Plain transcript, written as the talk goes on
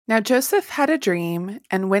Now Joseph had a dream,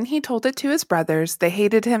 and when he told it to his brothers, they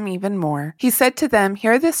hated him even more. He said to them,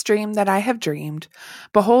 "Hear this dream that I have dreamed.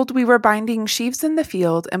 Behold, we were binding sheaves in the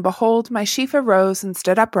field, and behold, my sheaf arose and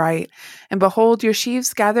stood upright, and behold, your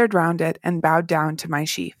sheaves gathered round it and bowed down to my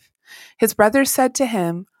sheaf." His brothers said to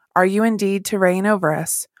him, "Are you indeed to reign over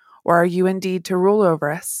us, or are you indeed to rule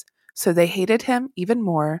over us?" So they hated him even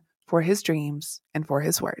more for his dreams and for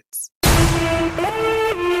his words.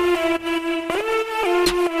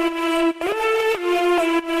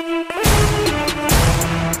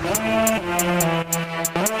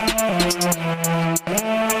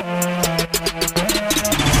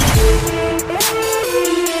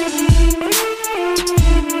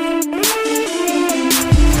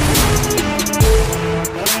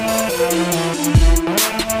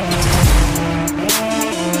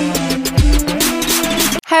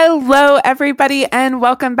 Hello, everybody, and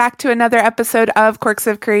welcome back to another episode of Quirks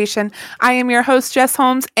of Creation. I am your host, Jess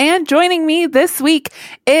Holmes, and joining me this week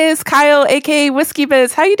is Kyle, aka Whiskey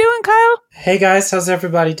Biz. How you doing, Kyle? Hey guys, how's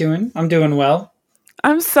everybody doing? I'm doing well.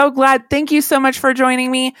 I'm so glad. Thank you so much for joining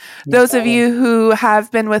me. Those of you who have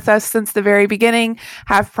been with us since the very beginning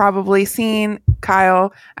have probably seen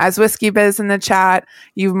Kyle as Whiskey Biz in the chat.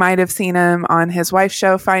 You might have seen him on his wife's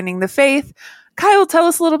show, Finding the Faith. Kyle, tell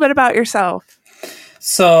us a little bit about yourself.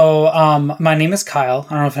 So, my name is Kyle.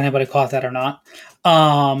 I don't know if anybody caught that or not.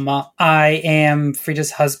 I am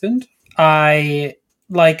Frida's husband. I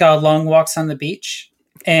like long walks on the beach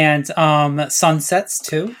and sunsets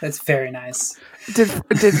too. That's very nice. Did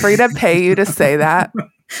Frida pay you to say that?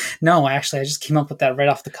 No, actually, I just came up with that right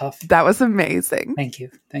off the cuff. That was amazing. Thank you.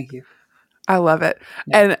 I love it.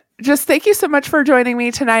 Yeah. And just thank you so much for joining me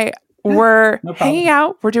tonight. We're hanging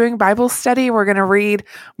out. We're doing Bible study. We're going to read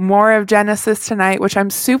more of Genesis tonight, which I'm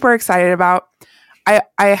super excited about. I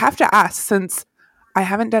have to ask, since I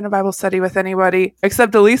haven't done a Bible study with anybody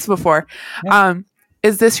except Elise before. Yeah.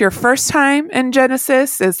 Is this your first time in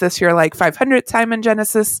Genesis? Is this your 500th time in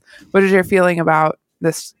Genesis? What is your feeling about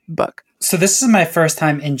this book? So this is my first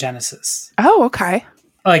time in Genesis. Oh, okay.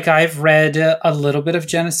 I've read a little bit of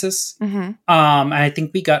Genesis. Mm-hmm. I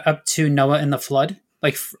think we got up to Noah and the flood.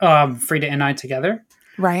 Frida and I together.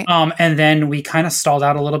 Right. And then we kind of stalled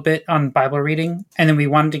out a little bit on Bible reading, and then we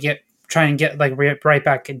wanted to try and get right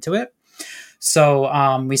back into it.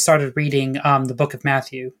 So we started reading the book of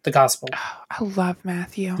Matthew, the gospel. Oh, I love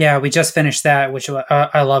Matthew. Yeah, we just finished that, which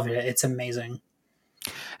I love it. It's amazing.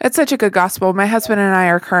 It's such a good gospel. My husband and I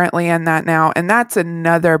are currently in that now, and that's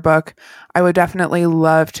another book I would definitely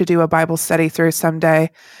love to do a Bible study through someday,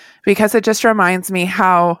 because it just reminds me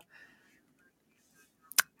how,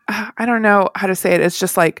 I don't know how to say it. It's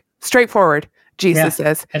just straightforward. Jesus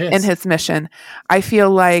is in his mission. I feel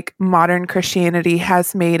like modern Christianity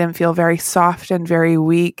has made him feel very soft and very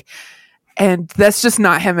weak. And that's just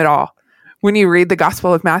not him at all. When you read the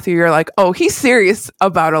Gospel of Matthew, you're like, oh, he's serious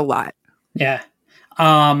about a lot. Yeah.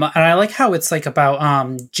 And I like how it's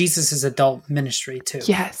about Jesus' adult ministry too.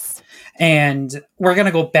 Yes. And we're going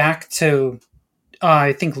to go back to,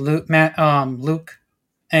 I think Luke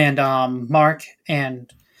and Mark,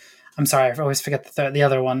 and I'm sorry, I always forget the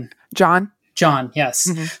other one. John, yes.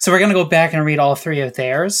 Mm-hmm. So we're going to go back and read all three of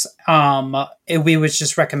theirs. We was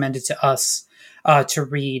just recommended to us to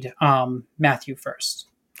read Matthew first.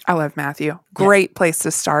 I love Matthew. Great place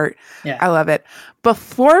to start. Yeah. I love it.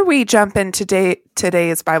 Before we jump into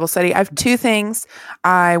today's Bible study, I have two things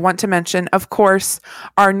I want to mention. Of course,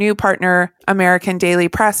 our new partner, American Daily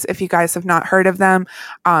Press, if you guys have not heard of them,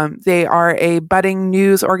 they are a budding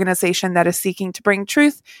news organization that is seeking to bring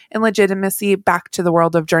truth and legitimacy back to the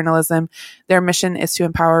world of journalism. Their mission is to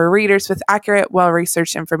empower readers with accurate,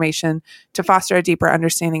 well-researched information to foster a deeper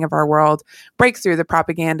understanding of our world, break through the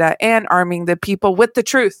propaganda, and arming the people with the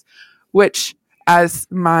truth, which, as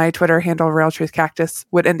my Twitter handle, Real Truth Cactus,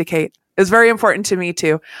 would indicate, is very important to me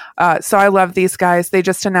too. So I love these guys. They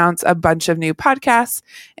just announced a bunch of new podcasts,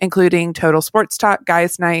 including Total Sports Talk,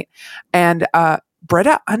 Guys Night, and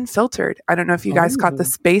Britta Unfiltered. I don't know if you guys caught the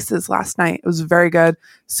Spaces last night. It was very good,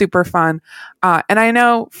 super fun. And I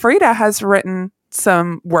know Frida has written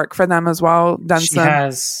some work for them as well.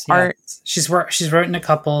 Art. She's written a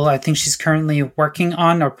couple. I think she's currently working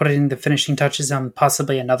on or putting the finishing touches on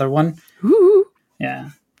possibly another one. Ooh. Yeah,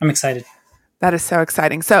 I'm excited. That is so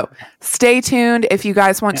exciting. So stay tuned. If you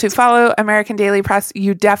guys want to follow American Daily Press,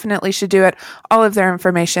 you definitely should do it. All of their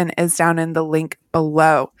information is down in the link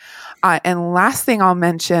below. And last thing I'll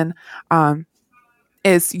mention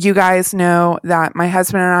is you guys know that my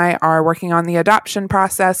husband and I are working on the adoption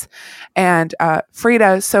process, and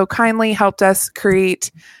Frida so kindly helped us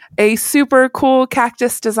create a super cool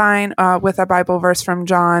cactus design with a Bible verse from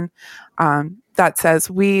John. that says,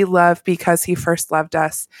 "We love because he first loved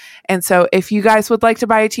us." And so if you guys would like to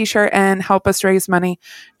buy a t-shirt and help us raise money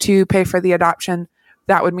to pay for the adoption,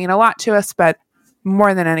 that would mean a lot to us. But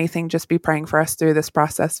more than anything, just be praying for us through this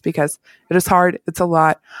process because it is hard. It's a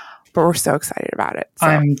lot, but we're so excited about it. So.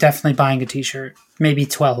 I'm definitely buying a t-shirt. Maybe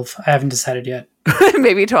 12. I haven't decided yet.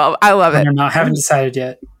 Maybe 12. I love it. I haven't decided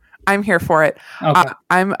yet. I'm here for it. Okay.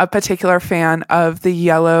 I'm a particular fan of the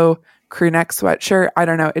yellow crew neck sweatshirt. I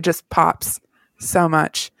don't know. It just pops so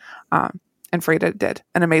much. And Frida did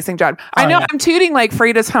an amazing job. I know I'm tooting like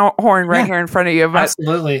Frida's horn right here in front of you. But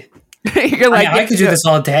absolutely. You're like, I could do this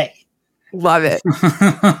all day. Love it.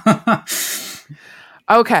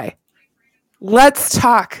 Okay. Let's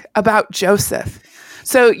talk about Joseph.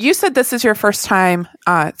 So you said this is your first time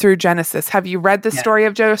through Genesis. Have you read the story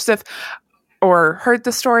of Joseph or heard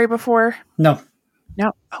the story before? No.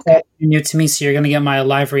 Okay. You're new to me, so you're going to get my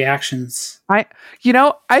live reactions. I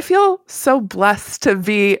feel so blessed to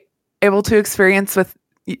be able to experience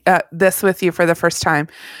this with you for the first time,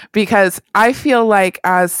 because I feel like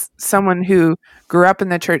as someone who grew up in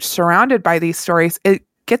the church surrounded by these stories, it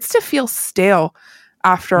gets to feel stale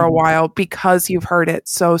after a while because you've heard it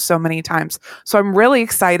so many times. So I'm really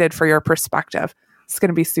excited for your perspective. It's going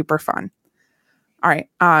to be super fun. All right.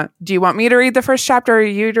 Do you want me to read the first chapter or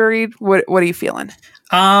you to read? What are you feeling?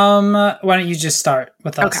 Why don't you just start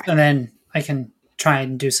with us, Okay. and then I can try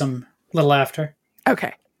and do some little after.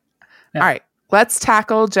 Okay. Yeah. All right. Let's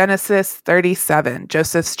tackle Genesis 37,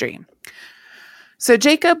 Joseph's dream. So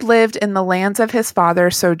Jacob lived in the lands of his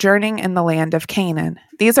father, sojourning in the land of Canaan.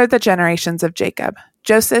 These are the generations of Jacob.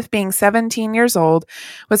 Joseph, being 17 years old,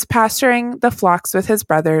 was pasturing the flocks with his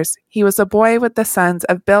brothers. He was a boy with the sons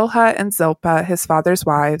of Bilhah and Zilpah, his father's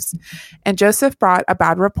wives, and Joseph brought a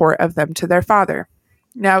bad report of them to their father.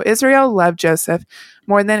 Now Israel loved Joseph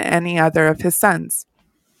more than any other of his sons,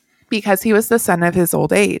 because he was the son of his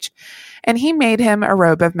old age, and he made him a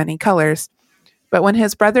robe of many colors. But when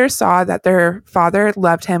his brothers saw that their father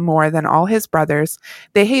loved him more than all his brothers,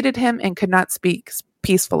 they hated him and could not speak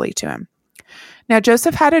peacefully to him. Now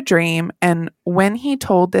Joseph had a dream, and when he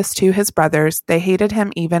told this to his brothers, they hated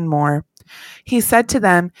him even more. He said to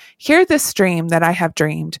them, "Hear this dream that I have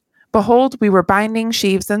dreamed. Behold, we were binding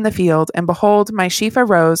sheaves in the field, and behold, my sheaf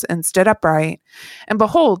arose and stood upright, and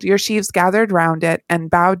behold, your sheaves gathered round it and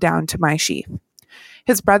bowed down to my sheaf."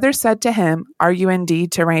 His brothers said to him, "Are you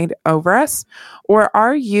indeed to reign over us, or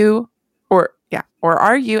are you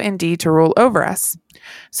indeed to rule over us?"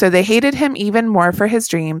 So they hated him even more for his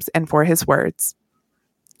dreams and for his words.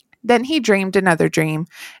 Then he dreamed another dream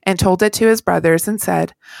and told it to his brothers and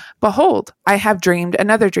said, "Behold, I have dreamed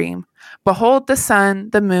another dream. Behold, the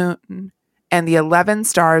sun, the moon, and the 11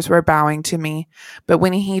 stars were bowing to me." But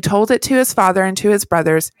when he told it to his father and to his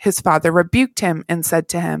brothers, his father rebuked him and said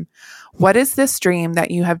to him, "What is this dream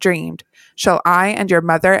that you have dreamed? Shall I and your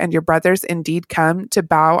mother and your brothers indeed come to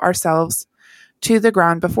bow ourselves to the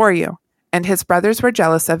ground before you?" And his brothers were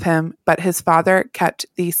jealous of him, but his father kept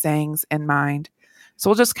these sayings in mind. So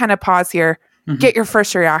we'll just kind of pause here. Mm-hmm. Get your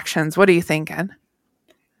first reactions. What are you thinking?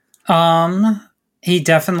 He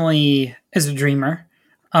definitely is a dreamer.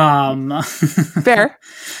 Fair.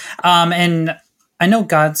 And I know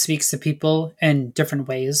God speaks to people in different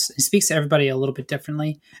ways. He speaks to everybody a little bit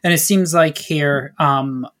differently. And it seems like here,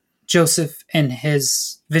 Joseph and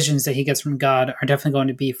his visions that he gets from God are definitely going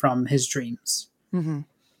to be from his dreams. Mm-hmm.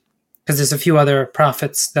 Because there's a few other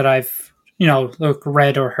prophets that I've,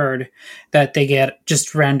 read or heard that they get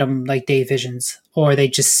just random like day visions, or they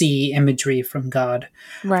just see imagery from God.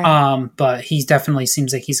 Right. But he definitely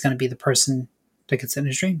seems like he's going to be the person that gets in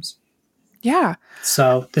his dreams. Yeah.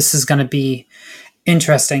 So this is going to be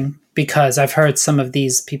interesting because I've heard some of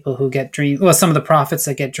these people who get some of the prophets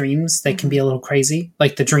that get dreams, they can be a little crazy,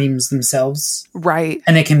 like the dreams themselves. Right.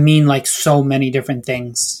 And they can mean like so many different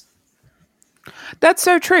things. That's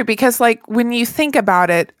so true, because like when you think about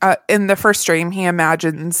it, in the first dream, he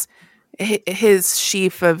imagines his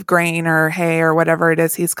sheaf of grain or hay or whatever it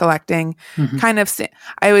is he's collecting. Mm-hmm.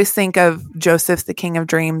 I always think of Joseph's The King of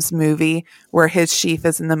Dreams movie, where his sheaf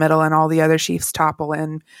is in the middle and all the other sheaves topple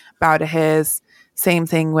and bow to his. Same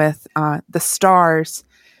thing with the stars.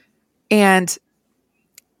 And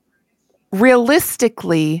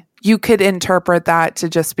realistically, you could interpret that to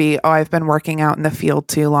just be, "Oh, I've been working out in the field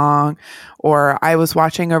too long," or "I was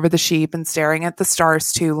watching over the sheep and staring at the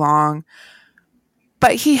stars too long."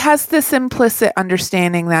 But he has this implicit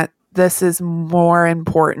understanding that this is more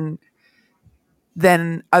important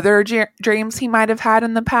than other dreams he might have had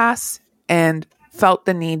in the past, and felt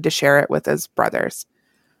the need to share it with his brothers.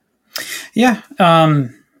 Yeah.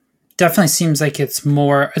 Definitely seems like it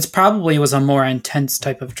probably was a more intense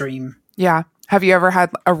type of dream. Yeah. Have you ever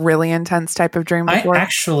had a really intense type of dream before? I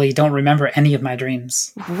actually don't remember any of my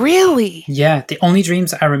dreams. Really? Yeah, the only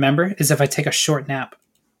dreams I remember is if I take a short nap.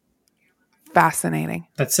 Fascinating.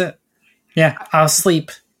 That's it. Yeah, I'll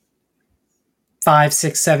sleep 5,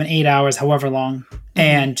 6, 7, 8 hours, however long,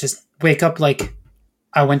 and just wake up like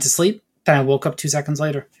I went to sleep. Then I woke up 2 seconds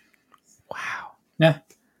later. Wow. Yeah,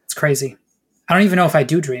 it's crazy. I don't even know if I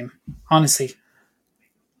do dream, honestly.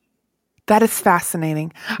 That is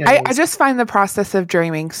fascinating. Yeah, I just find the process of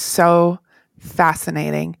dreaming so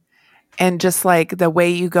fascinating. And just like the way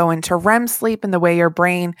you go into REM sleep and the way your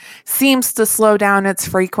brain seems to slow down its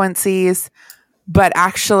frequencies, but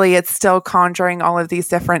actually it's still conjuring all of these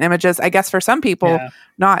different images. I guess for some people,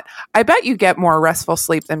 not. I bet you get more restful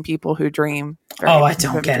sleep than people who dream. Oh, I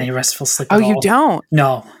don't get any restful sleep at all. all. You don't?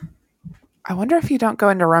 No. I wonder if you don't go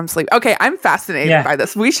into REM sleep. Okay, I'm fascinated by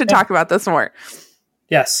this. We should talk about this more.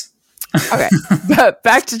 Yes. Okay, but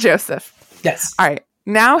back to Joseph. Yes. All right.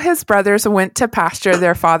 Now his brothers went to pasture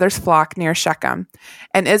their father's flock near Shechem.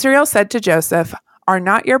 And Israel said to Joseph, "Are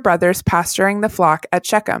not your brothers pasturing the flock at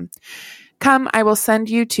Shechem? Come, I will send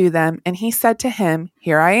you to them." And he said to him,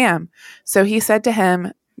 "Here I am." So he said to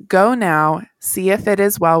him, "Go now, see if it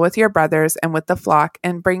is well with your brothers and with the flock,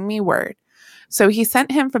 and bring me word." So he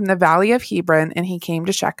sent him from the valley of Hebron, and he came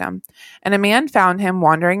to Shechem. And a man found him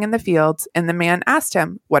wandering in the fields, and the man asked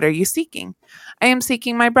him, "What are you seeking?" "I am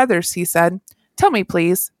seeking my brothers," he said. "Tell me,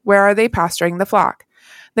 please, where are they pasturing the flock?"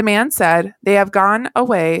 The man said, "They have gone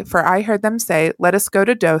away, for I heard them say, 'Let us go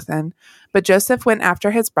to Dothan.'" But Joseph went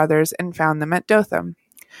after his brothers and found them at Dothan.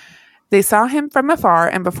 They saw him from afar,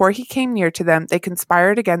 and before he came near to them, they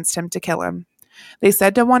conspired against him to kill him. They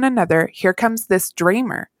said to one another, "Here comes this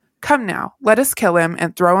dreamer. Come now, let us kill him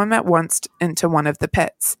and throw him at once into one of the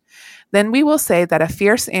pits. Then we will say that a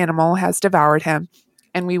fierce animal has devoured him,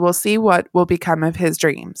 and we will see what will become of his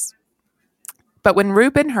dreams." But when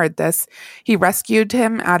Reuben heard this, he rescued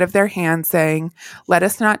him out of their hands, saying, "Let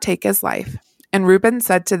us not take his life." And Reuben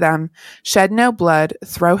said to them, "Shed no blood,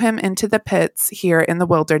 throw him into the pits here in the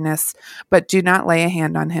wilderness, but do not lay a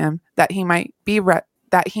hand on him, that he might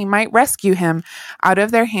rescue him out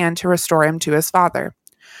of their hand to restore him to his father."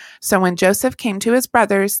 So when Joseph came to his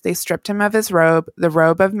brothers, they stripped him of his robe, the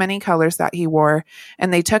robe of many colors that he wore,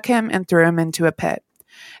 and they took him and threw him into a pit.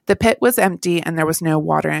 The pit was empty, and there was no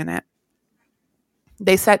water in it.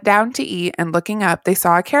 They sat down to eat, and looking up, they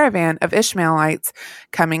saw a caravan of Ishmaelites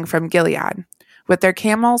coming from Gilead, with their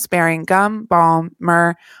camels bearing gum, balm,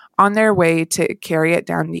 myrrh, on their way to carry it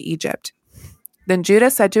down to Egypt. Then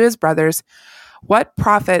Judah said to his brothers, "What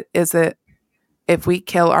profit is it if we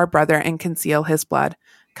kill our brother and conceal his blood?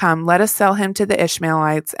 Come, let us sell him to the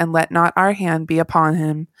Ishmaelites, and let not our hand be upon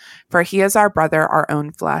him, for he is our brother, our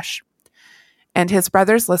own flesh." And his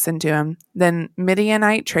brothers listened to him. Then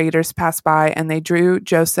Midianite traders passed by, and they drew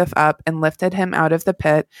Joseph up and lifted him out of the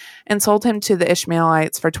pit and sold him to the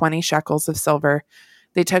Ishmaelites for 20 shekels of silver.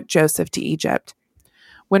 They took Joseph to Egypt.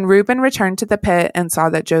 When Reuben returned to the pit and saw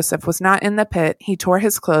that Joseph was not in the pit, he tore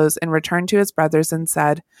his clothes and returned to his brothers and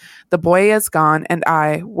said, "The boy is gone, and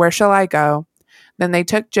I, where shall I go?" Then they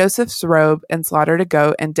took Joseph's robe and slaughtered a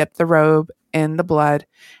goat and dipped the robe in the blood.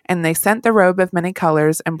 And they sent the robe of many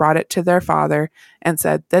colors and brought it to their father and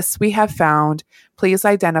said, "This we have found. Please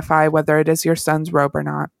identify whether it is your son's robe or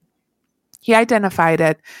not." He identified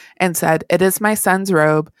it and said, "It is my son's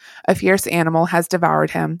robe. A fierce animal has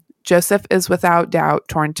devoured him. Joseph is without doubt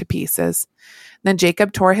torn to pieces." Then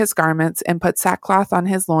Jacob tore his garments and put sackcloth on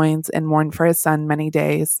his loins and mourned for his son many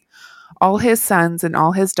days. All his sons and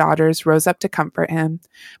all his daughters rose up to comfort him,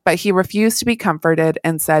 but he refused to be comforted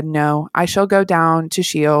and said, "No, I shall go down to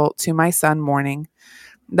Sheol to my son mourning."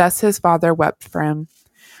 Thus his father wept for him.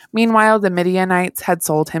 Meanwhile, the Midianites had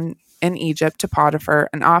sold him in Egypt to Potiphar,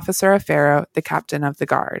 an officer of Pharaoh, the captain of the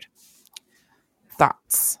guard.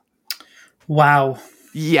 Thoughts? Wow.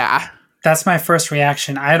 Yeah. That's my first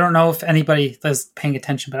reaction. I don't know if anybody was paying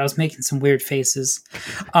attention, but I was making some weird faces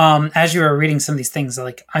as you were reading some of these things.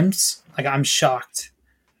 I'm shocked.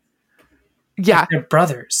 Yeah, They're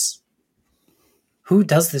brothers. Who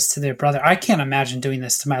does this to their brother? I can't imagine doing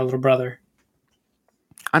this to my little brother.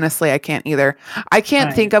 honestly, I can't either. I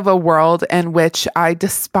can't think of a world in which I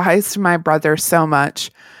despised my brother so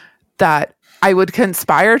much that I would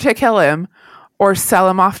conspire to kill him or sell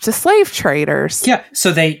him off to slave traders. Yeah,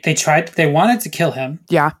 so they wanted to kill him.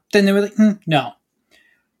 Yeah. Then they were like, no.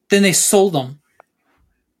 Then they sold him.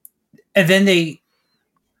 And then they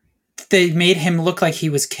made him look like he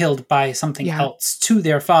was killed by something else to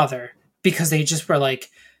their father because they just were like,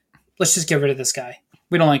 let's just get rid of this guy.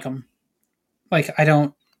 We don't like him.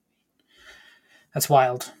 That's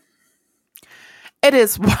wild. It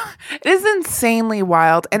is it is insanely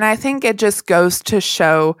wild, and I think it just goes to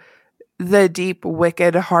show the deep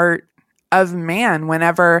wicked heart of man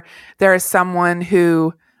whenever there is someone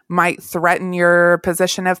who might threaten your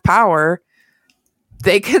position of power.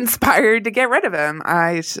 They conspired to get rid of him.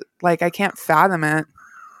 I can't fathom it.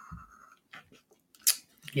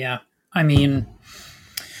 Yeah. I mean,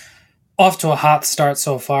 off to a hot start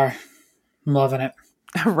so far. I'm loving it.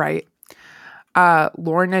 Right.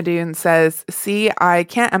 Lorna Doone says, see, I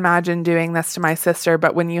can't imagine doing this to my sister,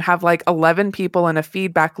 but when you have like 11 people in a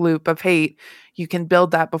feedback loop of hate, you can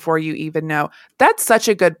build that before you even know. That's such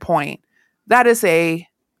a good point. That is a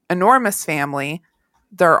enormous family.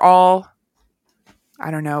 They're all,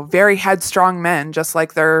 I don't know, very headstrong men, just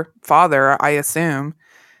like their father, I assume.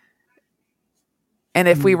 And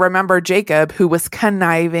if we remember Jacob, who was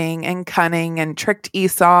conniving and cunning and tricked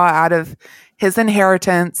Esau out of his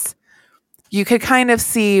inheritance, you could kind of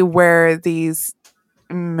see where these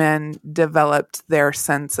men developed their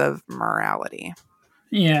sense of morality.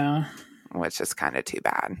 Yeah. Which is kind of too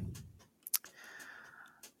bad.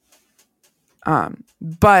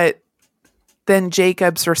 But then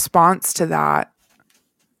Jacob's response to that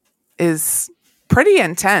is pretty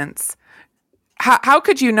intense. How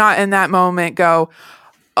could you not in that moment go,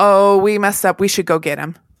 oh, we messed up, we should go get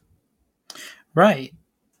him? Right.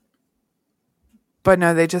 But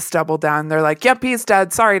no, they just double down. They're like, yep, he's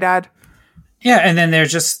dead. Sorry, Dad. Yeah, and then they're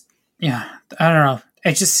just, I don't know.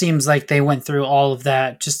 It just seems like they went through all of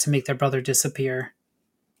that just to make their brother disappear.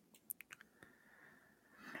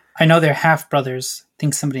 I know they're half brothers. I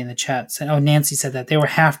think somebody in the chat said, Nancy said that. They were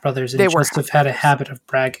half brothers and Joseph had a habit of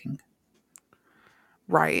bragging.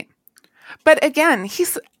 Right. But again,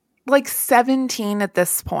 he's like 17 at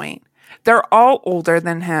this point. They're all older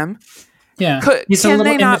than him. Yeah. He's a little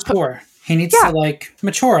immature. He needs to like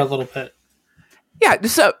mature a little bit. Yeah,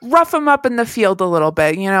 so rough him up in the field a little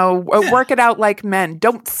bit, work it out like men.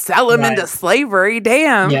 Don't sell him into slavery.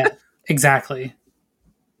 Damn. Yeah, exactly.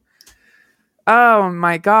 Oh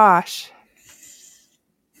my gosh.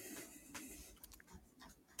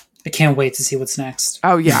 I can't wait to see what's next.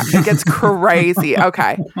 Oh yeah, it gets crazy.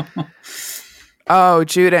 Okay. Oh,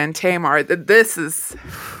 Judah and Tamar. This is...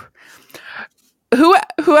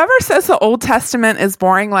 Whoever says the Old Testament is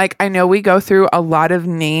boring, like, I know we go through a lot of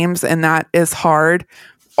names and that is hard.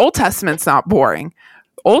 Old Testament's not boring.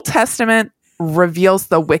 Old Testament reveals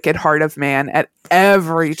the wicked heart of man at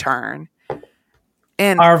every turn.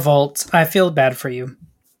 And Arvolt, I feel bad for you.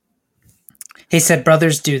 He said,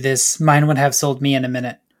 brothers do this. Mine would have sold me in a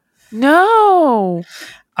minute. No.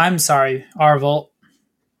 I'm sorry, Arvolt.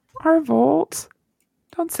 Arvolt.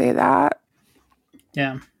 Don't say that.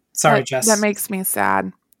 Yeah. Sorry, Jess. That makes me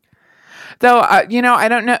sad. Though, I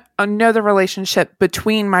don't know the relationship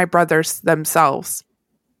between my brothers themselves.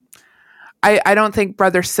 I don't think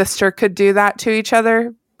brother-sister could do that to each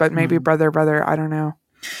other, but maybe brother, I don't know.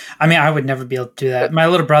 I mean, I would never be able to do that. My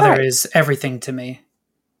little brother is everything to me.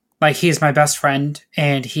 Like, he's my best friend,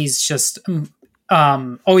 and he's just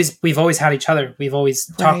we've always had each other. We've always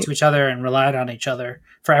talked to each other and relied on each other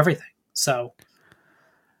for everything. So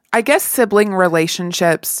I guess sibling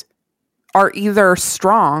relationships are either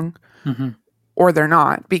strong or they're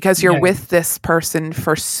not, because you're with this person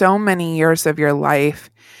for so many years of your life.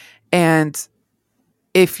 And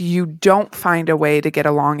if you don't find a way to get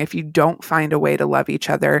along, if you don't find a way to love each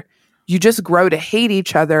other, you just grow to hate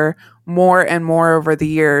each other more and more over the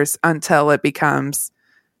years until it becomes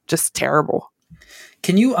just terrible.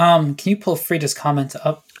 Can you pull Frida's comment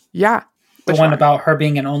up? Yeah. The one about her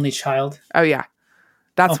being an only child? Oh, yeah.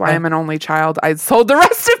 That's why I'm an only child. I sold the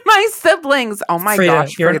rest of my siblings. Oh my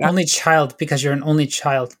gosh. You're an only child because you're an only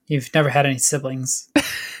child. You've never had any siblings.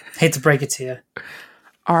 Hate to break it to you.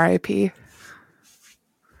 R.I.P.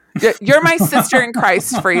 You're my sister in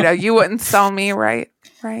Christ, Frida. You wouldn't sell me, right?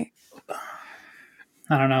 Right.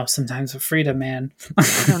 I don't know. Sometimes with Frida, man.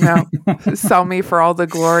 I don't know. Sell me for all the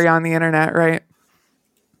glory on the internet, right?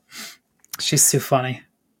 She's too funny.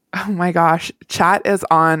 Oh my gosh. Chat is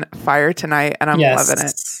on fire tonight and I'm loving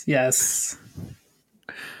it. Yes.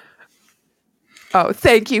 Oh,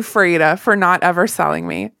 thank you, Frida, for not ever selling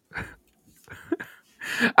me.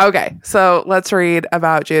 Okay, so let's read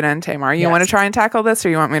about Judah and Tamar. You want to try and tackle this, or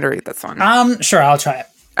you want me to read this one? Sure, I'll try it.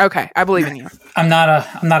 Okay, I believe in you. I'm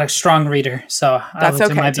not a strong reader, so that's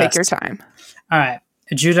okay. Do my Take best. Your time. All right,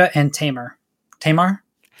 Judah and Tamar. Tamar?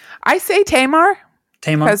 I say Tamar.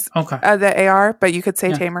 Tamar. Okay. The AR, but you could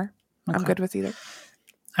say Tamar. Okay. I'm good with either.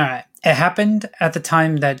 All right. It happened at the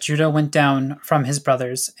time that Judah went down from his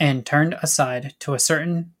brothers and turned aside to a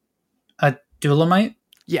certain Adulamite.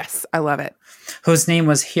 Yes, I love it. Whose name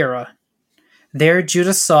was Hira. There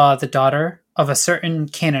Judah saw the daughter of a certain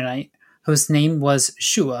Canaanite whose name was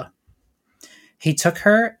Shua. He took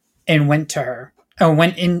her and went Yeah.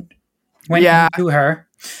 into her,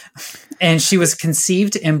 and she was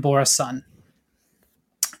conceived and bore a son.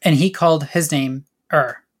 And he called his name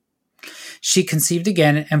She conceived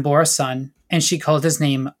again and bore a son, and she called his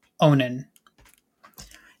name Onan.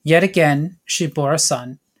 Yet again she bore a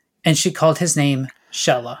son, and she called his name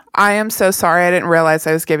Shelah. I am so sorry. I didn't realize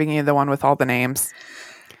I was giving you the one with all the names.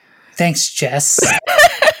 Thanks, Jess.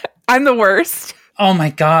 I'm the worst. Oh my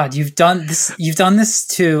God, you've done this. You've done this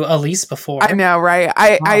to Elise before. I know, right?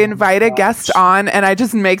 I invite a gosh. guest on and I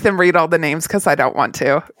just make them read all the names because I don't want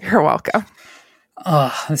to. You're welcome.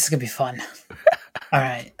 Oh, this is gonna be fun. All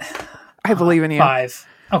right. I believe in you. 5.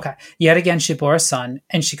 Okay. Yet again she bore a son,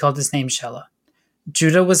 and she called his name Shelah.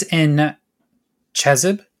 Judah was in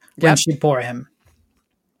Chezib when she bore him.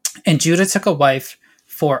 And Judah took a wife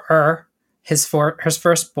for his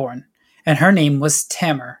firstborn, and her name was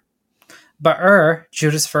Tamar. But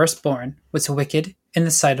Judah's firstborn, was wicked in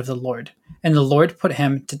the sight of the Lord, and the Lord put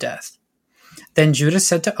him to death. Then Judah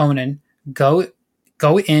said to Onan, Go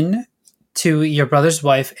in to your brother's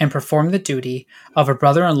wife and perform the duty of a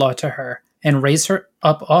brother-in-law to her, and raise her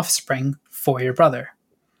up offspring for your brother.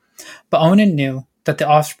 But Onan knew that the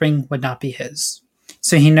offspring would not be his,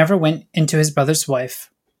 so he never went into his brother's wife.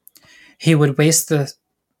 He would waste the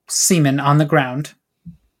semen on the ground.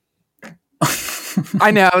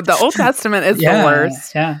 I know. The Old Testament is the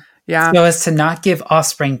worst. Yeah. So as to not give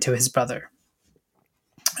offspring to his brother.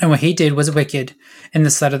 And what he did was wicked in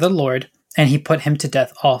the sight of the Lord, and he put him to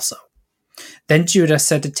death also. Then Judah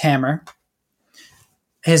said to Tamar,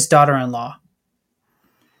 his daughter-in-law,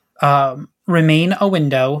 remain a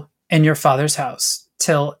window in your father's house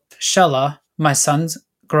till Shelah, my son,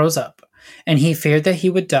 grows up. And he feared that he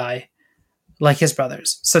would die like his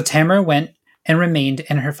brothers. So Tamar went and remained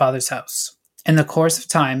in her father's house. In the course of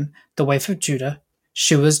time, the wife of Judah,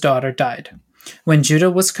 Shua's daughter, died. When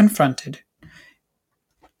Judah was confronted,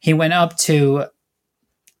 he went up to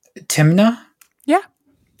Timnah? Yeah.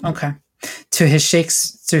 Okay. To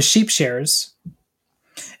sheep shearers.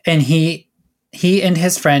 And he and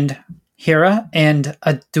his friend Hira and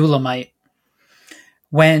Adulamite.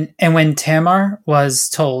 When Tamar was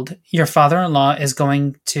told, your father-in-law is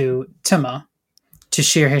going to Timnah to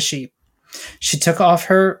shear his sheep, she took off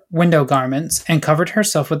her window garments and covered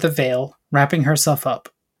herself with a veil, wrapping herself up,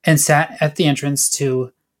 and sat at the entrance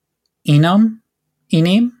to Enaim.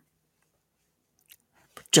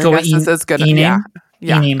 This is good. Yeah,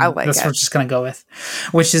 Enaim, I like that's it. what we're just going to go with,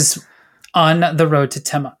 which is on the road to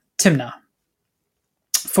Timnah.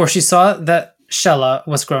 For she saw that Shelah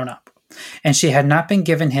was grown up, and she had not been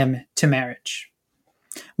given him to marriage.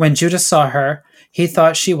 When Judah saw her, he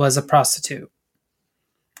thought she was a prostitute,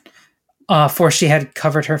 for she had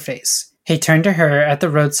covered her face. He turned to her at the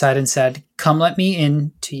roadside and said, Come, let me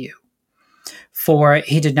in to you. For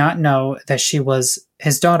he did not know that she was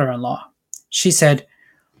his daughter-in-law. She said,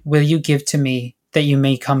 Will you give to me that you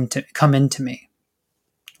may come into me?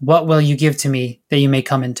 What will you give to me that you may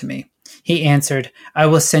come into me? He answered, I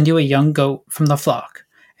will send you a young goat from the flock.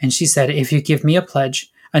 And she said, If you give me a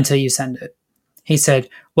pledge until you send it. He said,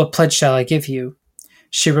 What pledge shall I give you?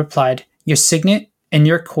 She replied, Your signet and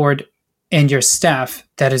your cord and your staff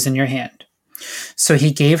that is in your hand. So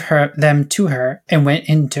he gave them to her and went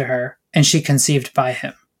into her, and she conceived by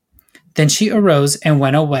him. Then she arose and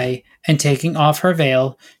went away, and taking off her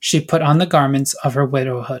veil, she put on the garments of her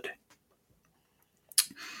widowhood.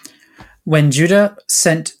 When Judah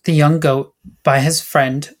sent the young goat by his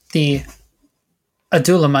friend, the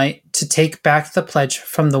Adulamite, to take back the pledge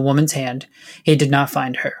from the woman's hand, he did not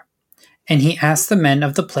find her. And he asked the men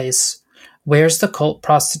of the place, Where's the cult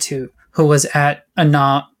prostitute who was at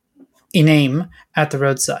Enaim at the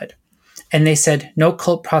roadside? And they said, No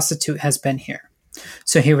cult prostitute has been here.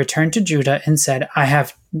 So he returned to Judah and said, I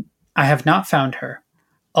have not found her.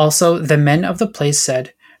 Also the men of the place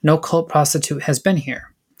said, No cult prostitute has been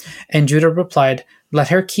here. And Judah replied, Let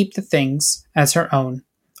her keep the things as her own,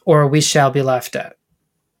 or we shall be laughed at.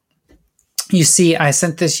 You see, I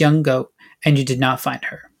sent this young goat, and you did not find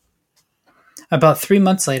her. About 3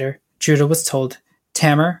 months later, Judah was told,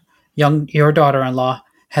 Tamar, your daughter-in-law,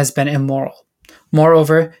 has been immoral.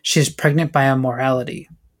 Moreover, she is pregnant by immorality.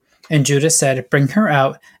 And Judah said, Bring her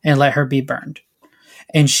out and let her be burned.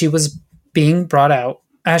 And as she was being brought out,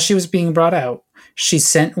 she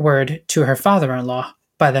sent word to her father-in-law,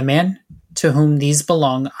 By the man to whom these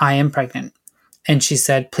belong, I am pregnant. And she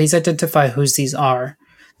said, Please identify whose these are,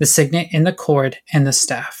 the signet and the cord and the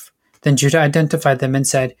staff. Then Judah identified them and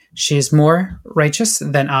said, She is more righteous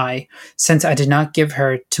than I, since I did not give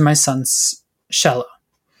her to my son Shelah.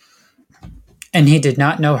 and he did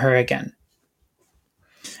not know her again.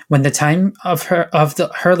 When the time of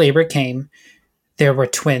her labor came, there were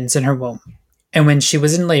twins in her womb. And when she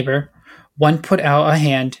was in labor, one put out a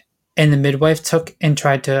hand, and the midwife took and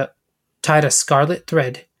tied a scarlet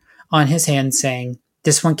thread on his hand, saying,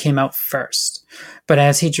 "This one came out first." But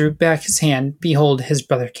as he drew back his hand, behold, his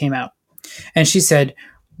brother came out. And she said,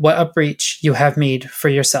 "What a breach you have made for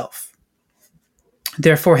yourself."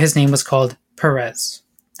 Therefore his name was called Perez.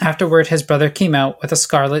 Afterward his brother came out with a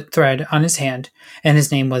scarlet thread on his hand, and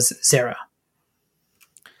his name was Zerah.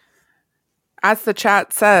 As the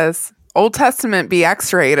chat says, Old Testament be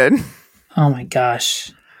X-rated. Oh my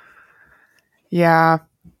gosh. Yeah,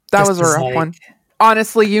 that was a rough one.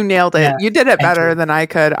 Honestly, you nailed it. Yeah, you did it better than I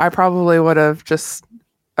could. I probably would have just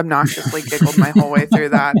obnoxiously giggled my whole way through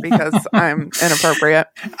that because I'm inappropriate.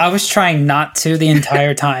 I was trying not to the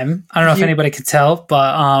entire time. I don't know if anybody could tell,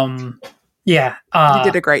 but yeah. You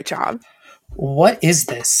did a great job. What is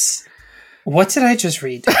this? What did I just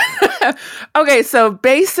read? Okay, so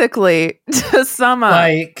basically, to sum up,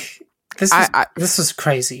 like this was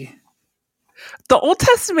crazy. The Old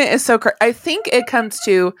Testament is so crazy. I think it comes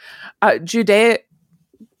to Judea.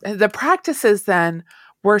 The practices then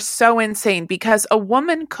were so insane because a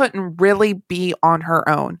woman couldn't really be on her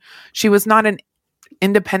own. She was not an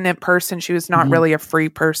independent person. She was not really a free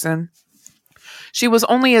person. She was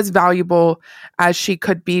only as valuable as she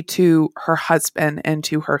could be to her husband and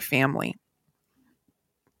to her family.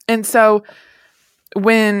 And so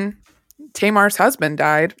when Tamar's husband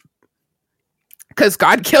died, because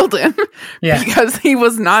God killed him because he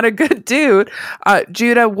was not a good dude,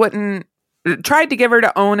 Judah tried to give her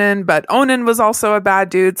to Onan, but Onan was also a bad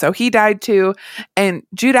dude, so he died too. And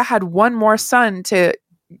Judah had one more son to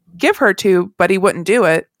give her to, but he wouldn't do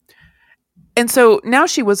it. And so now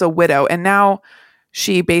she was a widow, and now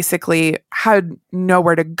she basically had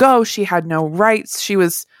nowhere to go. She had no rights. She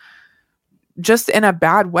was just in a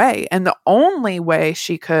bad way. And the only way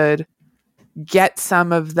she could get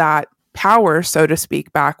some of that power, so to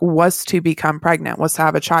speak, back was to become pregnant, was to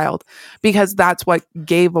have a child, because that's what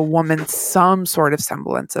gave a woman some sort of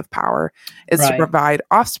semblance of power, is to provide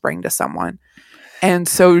offspring to someone. And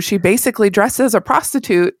so she basically dressed as a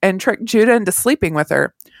prostitute and tricked Judah into sleeping with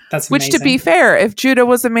her. That's which, to be fair, if Judah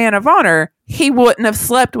was a man of honor, he wouldn't have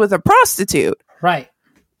slept with a prostitute. Right.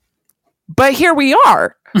 But here we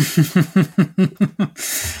are.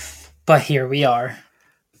 But here we are.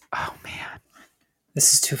 Oh, man.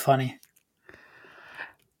 This is too funny.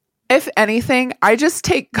 If anything, I just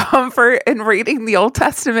take comfort in reading the Old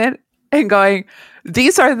Testament and going,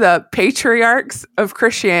 these are the patriarchs of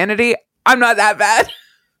Christianity. I'm not that bad.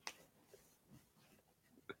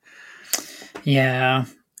 Yeah.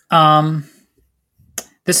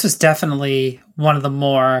 This was definitely one of the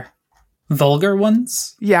more vulgar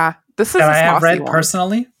ones. Yeah. This is that I have read one.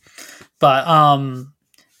 Personally. But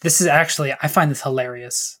this is actually, I find this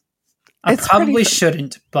hilarious. I probably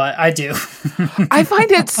shouldn't, but I do. I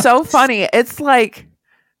find it so funny. It's like,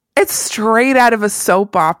 it's straight out of a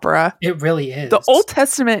soap opera. It really is. The Old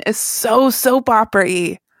Testament is so soap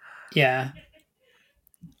opera-y. Yeah.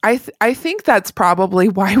 I think that's probably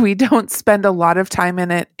why we don't spend a lot of time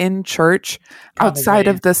in it in church outside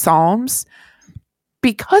of the Psalms,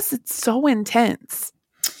 because it's so intense.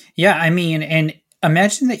 Yeah, I mean, and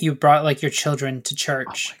imagine that you brought like your children to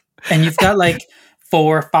church and you've got like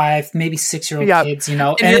 4, 5, maybe 6-year-old kids, you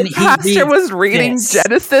know, and your pastor was reading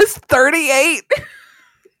Genesis 38.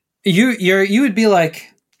 You would be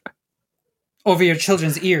like over your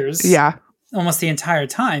children's ears, almost the entire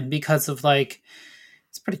time, because of like,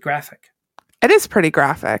 it's pretty graphic. It is pretty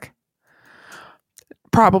graphic.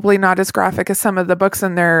 Probably not as graphic as some of the books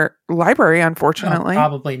in their library, unfortunately.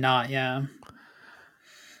 Probably not, yeah.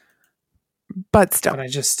 But still, but I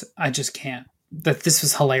just can't. That this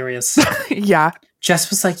was hilarious. Yeah. Jess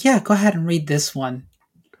was like, "Yeah, go ahead and read this one."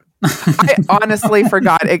 I honestly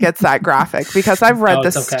forgot it gets that graphic because I've read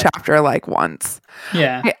this chapter like once.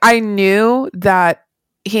 Yeah. I knew that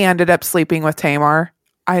he ended up sleeping with Tamar.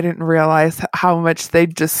 I didn't realize how much they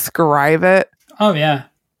describe it. Oh, yeah.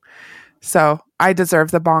 So I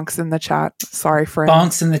deserve the bonks in the chat. Sorry, friend.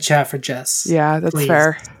 Bonks in the chat for Jess. Yeah, that's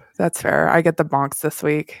fair. That's fair. I get the bonks this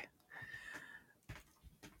week.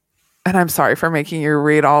 And I'm sorry for making you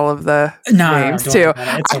read all of the names too.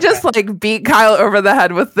 I just like beat Kyle over the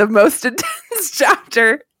head with the most intense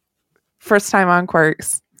chapter. First time on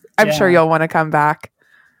Quirks. I'm sure you'll want to come back.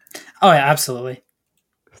 Oh yeah, absolutely.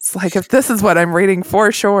 It's like, if this is what I'm reading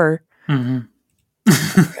for sure. Mm-hmm.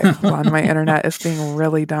 Okay, hold on, my internet is being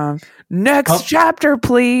really dumb. Next chapter,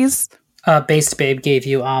 please. Based Babe gave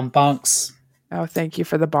you bonks. Oh, thank you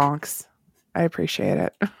for the bonks. I appreciate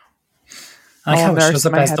it. I like Oh, how it there's shows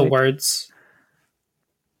up my as the headache. words.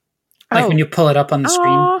 Like when Oh, you pull it up on the screen.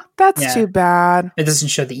 oh, that's Yeah. too bad. It doesn't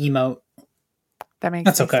show the emote. That makes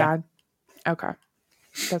That's me okay. sad. Okay.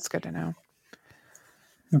 That's good to know.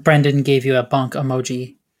 Brendan gave you a bonk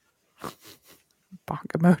emoji. Bonk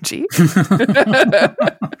emoji.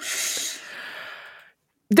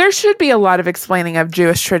 There should be a lot of explaining of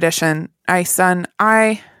Jewish tradition. I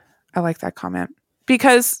like that comment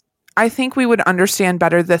because I think we would understand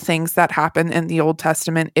better the things that happen in the Old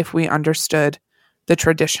Testament if we understood the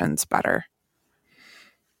traditions better.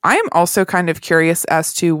 I am also kind of curious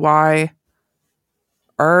as to why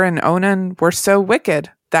and Onan were so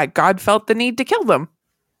wicked that God felt the need to kill them.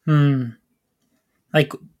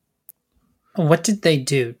 Like, what did they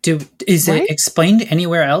do? Is Right? it explained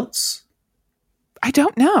anywhere else? I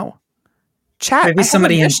don't know. Chat, Maybe I have a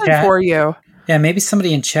somebody in mission chat. for you. Yeah, maybe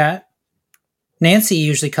somebody in chat. Nancy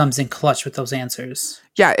usually comes in clutch with those answers.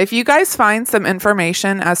 Yeah, if you guys find some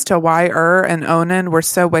information as to why and Onan were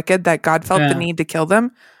so wicked that God felt the need to kill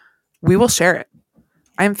them, we will share it.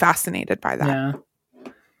 I'm fascinated by that. Yeah.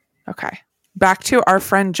 Okay. Back to our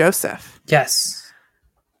friend Joseph. Yes.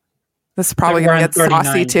 This is probably going to get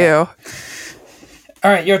saucy too. Yeah.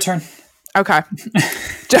 All right, your turn. Okay.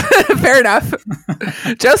 Fair enough.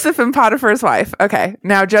 Joseph and Potiphar's wife. Okay.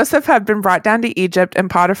 Now Joseph had been brought down to Egypt, and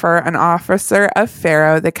Potiphar, an officer of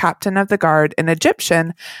Pharaoh, the captain of the guard, an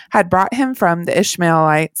Egyptian, had brought him from the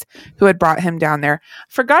Ishmaelites who had brought him down there.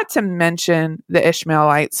 Forgot to mention the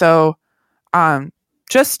Ishmaelites. So,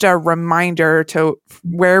 just a reminder to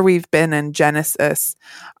where we've been in Genesis.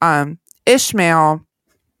 Ishmael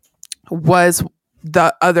was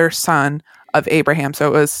the other son of Abraham. So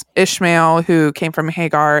it was Ishmael who came from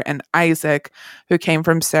Hagar and Isaac who came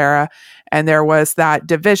from Sarah. And there was that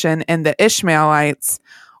division, and the Ishmaelites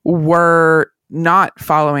were not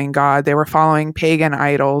following God. They were following pagan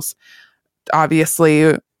idols.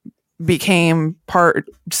 Obviously became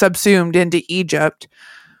subsumed into Egypt.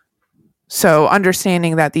 So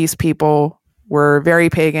understanding that these people were very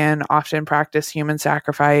pagan, often practiced human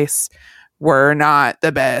sacrifice, were not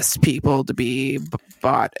the best people to be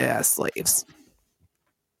bought as slaves.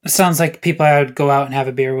 It sounds like people I would go out and have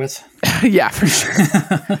a beer with. Yeah, for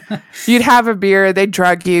sure. You'd have a beer, they'd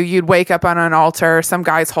drug you, you'd wake up on an altar, some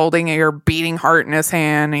guy's holding your beating heart in his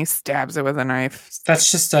hand, and he stabs it with a knife. That's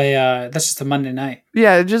just a Monday night.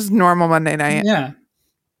 Yeah, just normal Monday night. Yeah.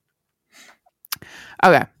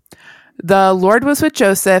 Okay. The Lord was with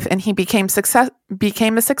Joseph, and he became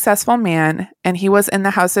a successful man, and he was in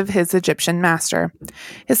the house of his Egyptian master.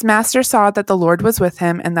 His master saw that the Lord was with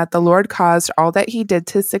him, and that the Lord caused all that he did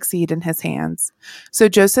to succeed in his hands. So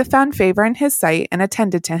Joseph found favor in his sight and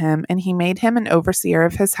attended to him, and he made him an overseer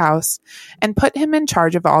of his house, and put him in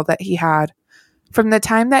charge of all that he had. From the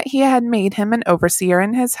time that he had made him an overseer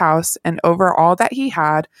in his house and over all that he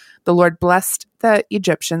had, the Lord blessed the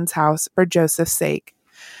Egyptian's house for Joseph's sake.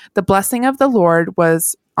 The blessing of the Lord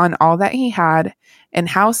was on all that he had in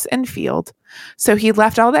house and field. So he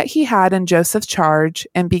left all that he had in Joseph's charge,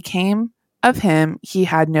 and became of him he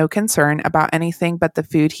had no concern about anything but the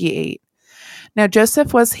food he ate. Now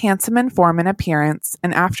Joseph was handsome in form and appearance,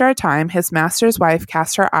 and after a time his master's wife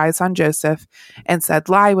cast her eyes on Joseph and said,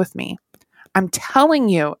 "Lie with me." I'm telling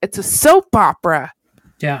you, it's a soap opera.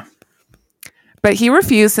 Yeah. But he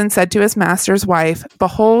refused and said to his master's wife,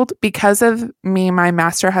 "Behold, because of me, my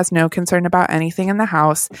master has no concern about anything in the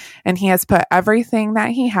house, and he has put everything that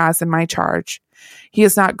he has in my charge. He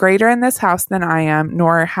is not greater in this house than I am,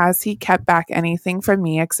 nor has he kept back anything from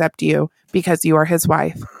me except you, because you are his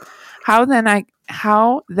wife. How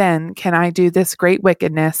then can I do this great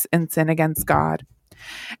wickedness and sin against God?"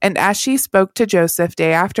 And as she spoke to Joseph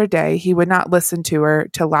day after day, he would not listen to her,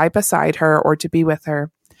 to lie beside her, or to be with her.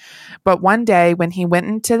 But one day, when he went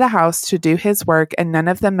into the house to do his work, and none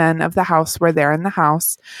of the men of the house were there in the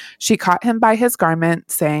house, she caught him by his garment,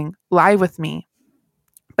 saying, "Lie with me."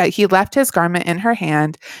 But he left his garment in her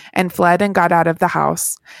hand and fled and got out of the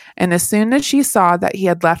house. And as soon as she saw that he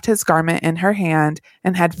had left his garment in her hand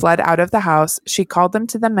and had fled out of the house, she called them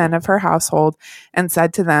to the men of her household and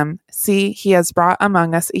said to them, "See, he has brought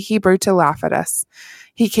among us a Hebrew to laugh at us.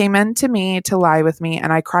 He came in to me to lie with me,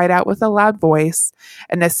 and I cried out with a loud voice.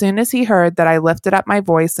 And as soon as he heard that I lifted up my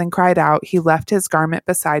voice and cried out, he left his garment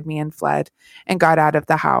beside me and fled and got out of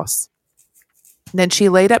the house." Then she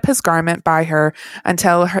laid up his garment by her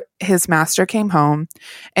until his master came home,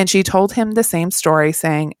 and she told him the same story,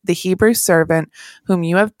 saying, "The Hebrew servant whom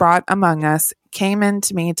you have brought among us came in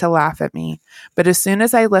to me to laugh at me. But as soon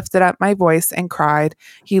as I lifted up my voice and cried,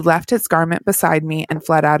 he left his garment beside me and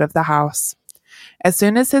fled out of the house." As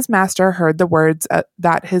soon as his master heard the words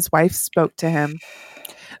that his wife spoke to him,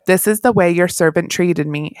 This is the way your servant treated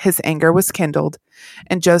me. His anger was kindled.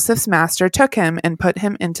 And Joseph's master took him and put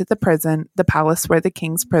him into the prison, the palace where the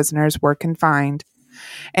king's prisoners were confined.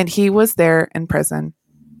 And he was there in prison.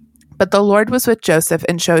 But the Lord was with Joseph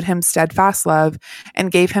and showed him steadfast love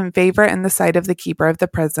and gave him favor in the sight of the keeper of the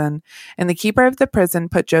prison. And the keeper of the prison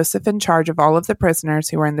put Joseph in charge of all of the prisoners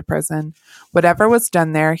who were in the prison. Whatever was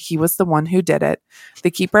done there, he was the one who did it. The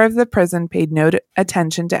keeper of the prison paid no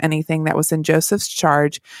attention to anything that was in Joseph's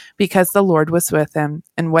charge because the Lord was with him.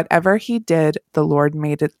 And whatever he did, the Lord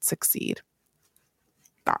made it succeed.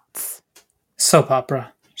 Thoughts? Soap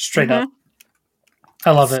opera. Straight up. I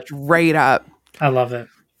love it. Straight up. I love it.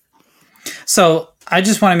 So I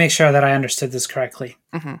just want to make sure that I understood this correctly.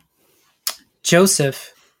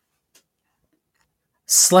 Joseph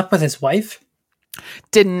slept with his wife?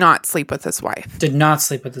 Did not sleep with his wife. Did not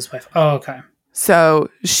sleep with his wife. Oh, okay.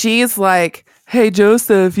 So she's like, hey,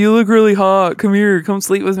 Joseph, you look really hot. Come here. Come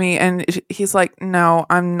sleep with me. And he's like, no,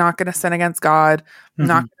 I'm not going to sin against God. I'm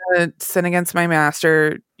not going to sin against my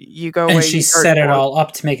master. You go away. And she set it all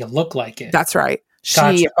up to make it look like it. That's right.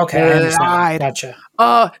 Gotcha. She Okay, I understand. lied. Gotcha.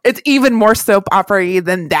 Oh, it's even more soap opera-y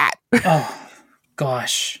than that. Oh,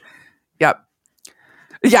 gosh. Yep.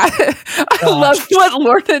 Yeah. I love what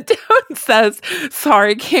Lorna Doone says.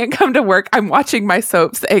 Sorry, can't come to work. I'm watching my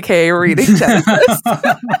soaps, aka reading Genesis.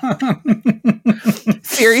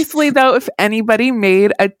 Seriously, though, if anybody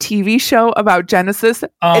made a TV show about Genesis,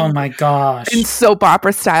 my gosh, in soap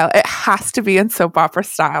opera style, it has to be in soap opera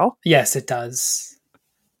style. Yes, it does.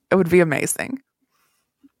 It would be amazing.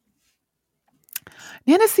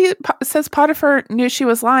 Nana says Potiphar knew she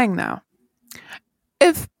was lying, though.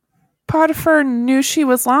 If Potiphar knew she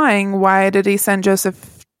was lying, why did he send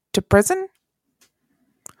Joseph to prison?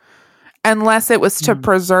 Unless it was to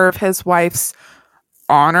preserve his wife's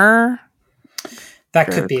honor. That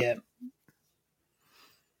could be it.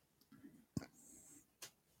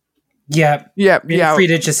 Yeah. Yeah.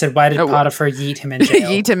 Frida just said, why did Potiphar yeet him in jail?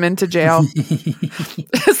 Yeet him into jail.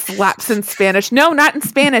 Slaps in Spanish. No, not in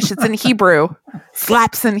Spanish. It's in Hebrew.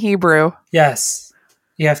 Slaps in Hebrew. Yes.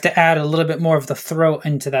 You have to add a little bit more of the throat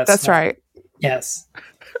into that. That's slap. Right. Yes.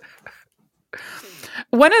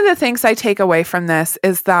 One of the things I take away from this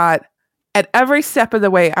is that at every step of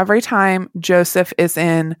the way, every time Joseph is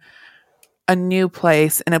in a new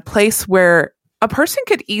place, in a place where a person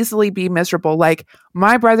could easily be miserable, like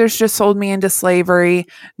my brothers just sold me into slavery.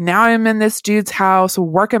 Now I'm in this dude's house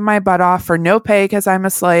working my butt off for no pay because I'm a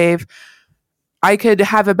slave. I could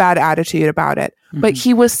have a bad attitude about it. But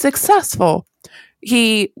he was successful.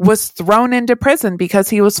 He was thrown into prison because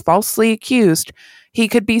he was falsely accused. He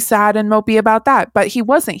could be sad and mopey about that, but he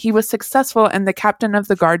wasn't. He was successful, and the captain of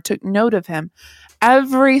the guard took note of him.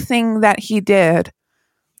 Everything that he did,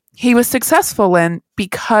 he was successful in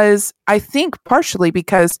because, I think partially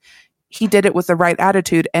because he did it with the right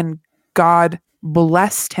attitude, and God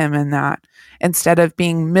blessed him in that. Instead of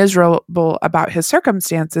being miserable about his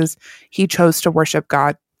circumstances, he chose to worship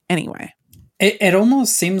God anyway. It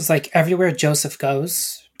almost seems like everywhere Joseph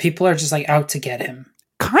goes, people are just like out to get him.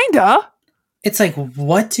 Kinda. It's like,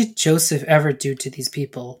 what did Joseph ever do to these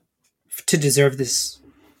people to deserve this?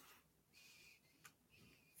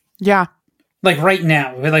 Yeah. Like right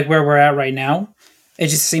now, like where we're at right now, it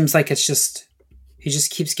just seems like he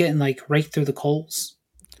just keeps getting like raked through the coals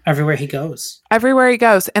everywhere he goes. Everywhere he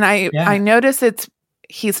goes. And I notice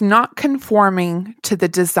he's not conforming to the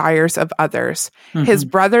desires of others. His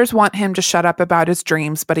brothers want him to shut up about his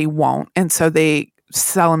dreams, but he won't. And so they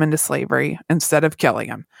sell him into slavery instead of killing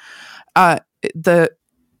him.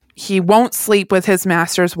 He won't sleep with his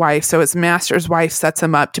master's wife, so his master's wife sets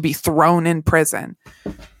him up to be thrown in prison.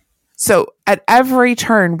 So at every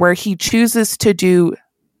turn where he chooses to do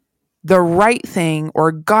the right thing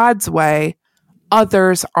or God's way,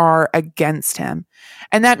 others are against him.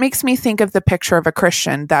 And that makes me think of the picture of a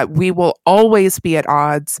Christian, that we will always be at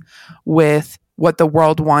odds with what the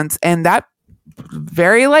world wants. And that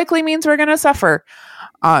very likely means we're going to suffer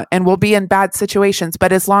and we'll be in bad situations.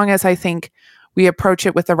 But as long as I think we approach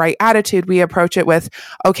it with the right attitude, we approach it with,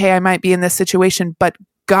 okay, I might be in this situation, but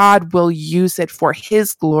God will use it for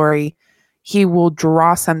his glory. He will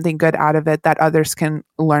draw something good out of it that others can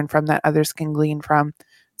learn from, that others can glean from.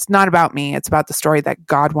 It's not about me. It's about the story that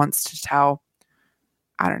God wants to tell.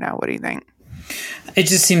 I don't know. What do you think? It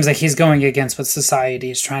just seems like he's going against what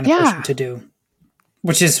society is trying to push him to do,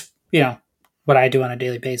 which is, what I do on a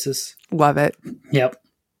daily basis. Love it. Yep.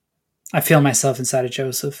 I feel myself inside of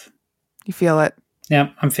Joseph. You feel it?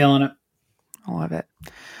 Yep. I'm feeling it. I love it.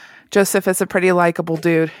 Joseph is a pretty likable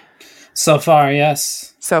dude. So far,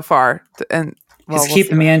 yes. So far. And he's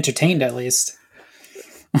keeping me entertained, at least.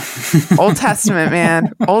 Old Testament,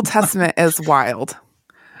 man. Old Testament is wild.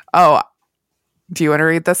 Oh, do you want to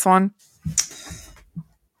read this one?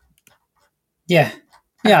 Yeah.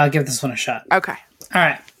 Yeah, I'll give this one a shot. Okay. All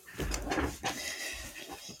right.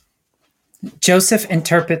 Joseph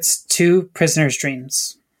interprets two prisoners'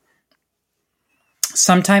 dreams.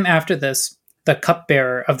 Sometime after this, the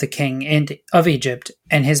cupbearer of the king of Egypt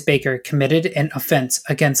and his baker committed an offense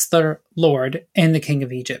against the Lord and the king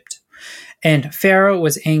of Egypt. And Pharaoh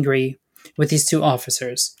was angry with these two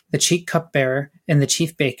officers, the chief cupbearer and the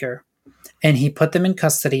chief baker, and he put them in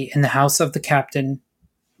custody in the house of the captain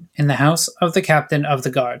of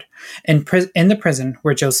the guard, in the prison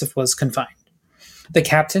where Joseph was confined. The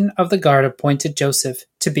captain of the guard appointed Joseph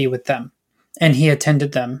to be with them, and he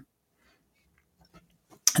attended them.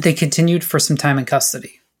 They continued for some time in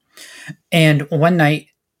custody. And one night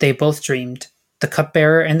they both dreamed, the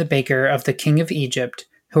cupbearer and the baker of the king of Egypt,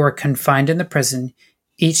 who were confined in the prison,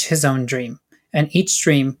 each his own dream, and each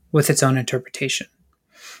dream with its own interpretation.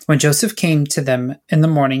 When Joseph came to them in the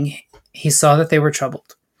morning, he saw that they were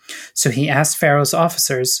troubled. So he asked Pharaoh's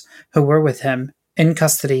officers who were with him in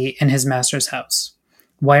custody in his master's house,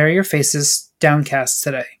 "Why are your faces downcast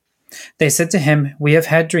today?" They said to him, "We have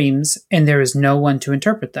had dreams, and there is no one to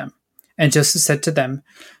interpret them." And Joseph said to them,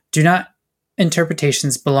 "Do not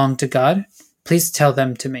interpretations belong to God? Please tell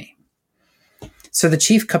them to me." So the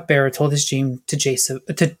chief cupbearer told his dream to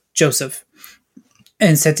Joseph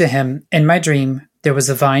and said to him, "In my dream there was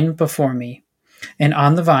a vine before me, and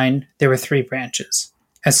on the vine there were 3 branches.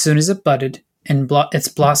 As soon as it budded, and its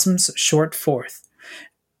blossoms shot forth,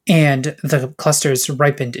 and the clusters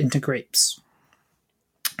ripened into grapes.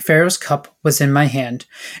 Pharaoh's cup was in my hand,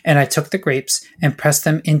 and I took the grapes and pressed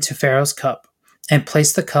them into Pharaoh's cup, and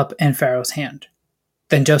placed the cup in Pharaoh's hand."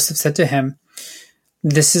 Then Joseph said to him,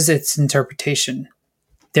 "This is its interpretation.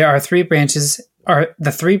 There are 3 branches.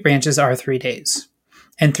 The 3 branches are 3 days.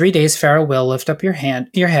 In 3 days Pharaoh will lift up your head,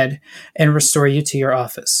 and restore you to your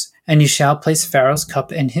office, and you shall place Pharaoh's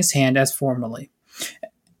cup in his hand as formerly.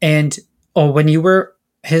 And when you were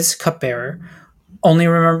his cupbearer, only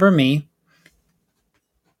remember me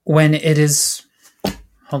when it is.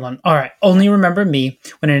 Only remember me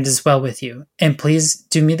when it is well with you, and please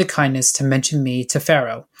do me the kindness to mention me to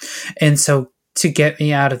Pharaoh, and so to get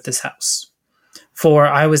me out of this house. For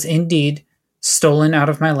I was indeed stolen out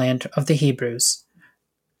of my land of the Hebrews,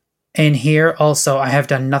 and here also I have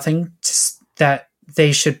done nothing that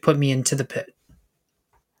they should put me into the pit."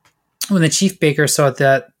 When the chief baker saw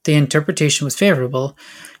that the interpretation was favorable,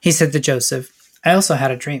 he said to Joseph, "I also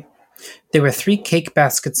had a dream. There were 3 cake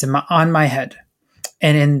baskets on my head,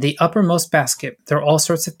 and in the uppermost basket there were all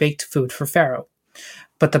sorts of baked food for Pharaoh,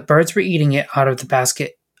 but the birds were eating it out of the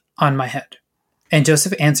basket on my head." And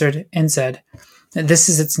Joseph answered and said, "This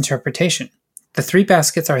is its interpretation. The 3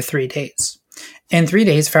 baskets are 3 days. In 3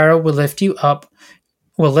 days Pharaoh will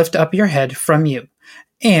lift up your head from you,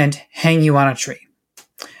 and hang you on a tree.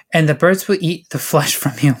 And the birds will eat the flesh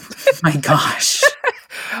from you." My gosh.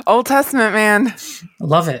 Old Testament, man.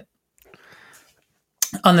 Love it.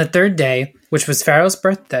 On the 3rd day, which was Pharaoh's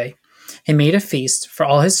birthday, he made a feast for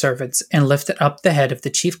all his servants and lifted up the head of the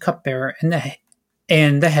chief cupbearer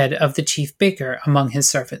and the head of the chief baker among his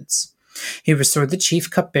servants. He restored the chief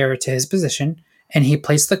cupbearer to his position, and he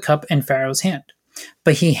placed the cup in Pharaoh's hand.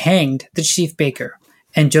 But he hanged the chief baker,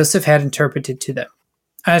 and Joseph had interpreted to them,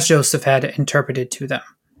 as Joseph had interpreted to them.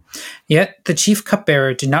 Yet the chief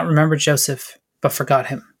cupbearer did not remember Joseph, but forgot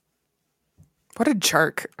him. What a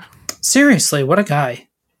jerk. Seriously, what a guy.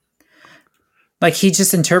 Like, he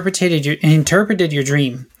just interpreted your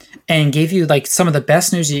dream and gave you like some of the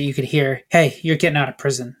best news that you could hear. Hey, you're getting out of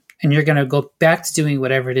prison, and you're going to go back to doing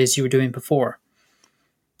whatever it is you were doing before.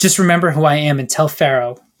 Just remember who I am and tell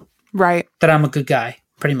Pharaoh Right. that I'm a good guy,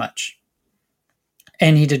 pretty much.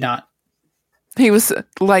 And he did not. He was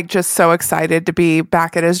like just so excited to be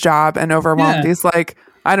back at his job and overwhelmed. Yeah. He's like,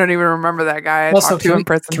 I don't even remember that guy I Also, talked to in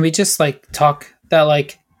prison. can we just like talk that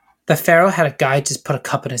like the Pharaoh had a guy just put a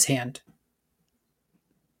cup in his hand?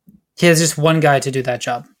 He has just one guy to do that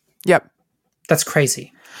job. Yep. That's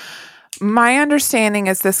crazy. My understanding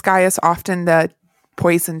is this guy is often the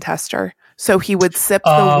poison tester. So he would sip the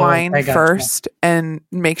wine I gotcha. first and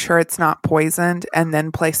make sure it's not poisoned, and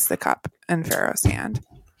then place the cup in Pharaoh's hand.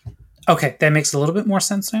 Okay, that makes a little bit more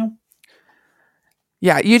sense now.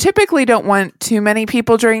 Yeah, you typically don't want too many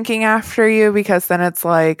people drinking after you, because then it's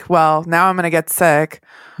like, well, now I'm going to get sick,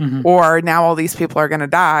 or now all these people are going to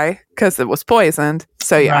die because it was poisoned.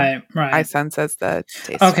 So yeah, Right. I sense as the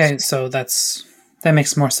taste. Okay, so that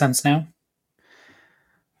makes more sense now.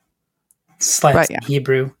 Slaps yeah.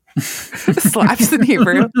 Hebrew. Slaps in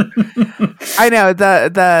Hebrew. I know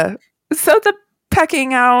so the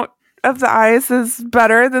pecking out of the eyes is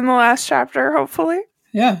better than the last chapter, hopefully.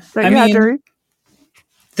 Yeah. That you had to read.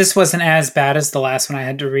 This wasn't as bad as the last one I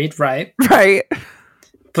had to read, right? Right.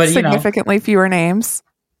 But significantly fewer names.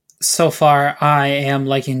 So far, I am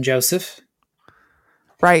liking Joseph.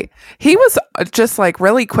 Right. He was just like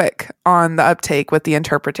really quick on the uptake with the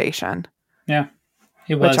interpretation. Yeah,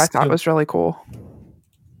 he was. Which I thought was really cool.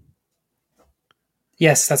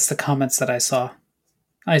 Yes, that's the comments that I saw.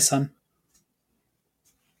 Hi, son.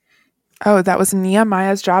 Oh, that was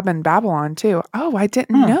Nehemiah's job in Babylon, too. Oh, I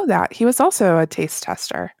didn't know that. He was also a taste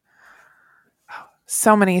tester. Oh,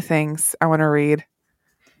 so many things I want to read.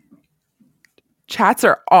 Chats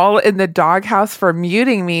are all in the doghouse for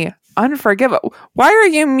muting me. Unforgivable. Why are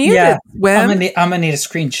you muted, Swim? I'm gonna need a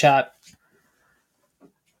screenshot.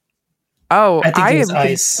 Oh, I think it was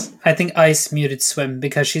Ice. I think Ice muted Swim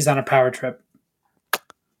because she's on a power trip.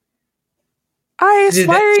 Ice,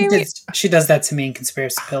 why are you... She does that to me in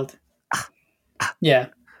Conspiracy Build. Yeah.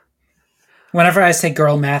 Whenever I say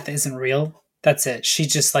girl math isn't real, that's it. She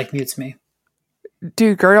just like mutes me.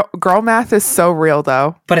 Dude, girl math is so real,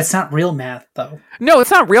 though. But it's not real math, though. No,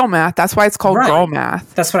 it's not real math. That's why it's called girl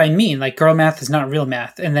math. That's what I mean. Like, girl math is not real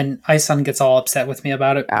math. And then Isun gets all upset with me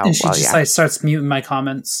about it. And she like starts muting my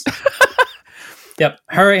comments. Yep.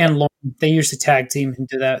 Her and Lauren, they usually tag team and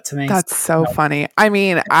do that to me. That's so funny. I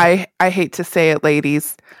mean, I hate to say it,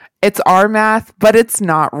 ladies. It's our math, but it's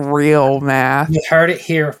not real math. You heard it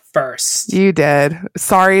here first. You did.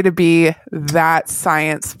 Sorry to be that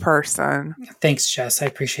science person. Thanks, Jess. I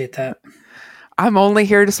appreciate that. I'm only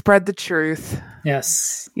here to spread the truth.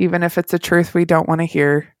 Yes. Even if it's a truth we don't want to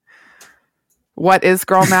hear. What is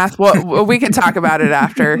girl math? Well, we can talk about it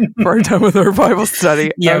after we're done with our Bible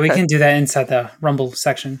study. Yeah, okay. We can do that inside the Rumble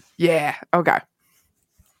section. Yeah. Okay.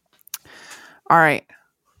 All right.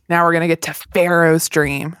 Now we're going to get to Pharaoh's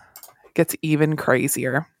dream. Gets even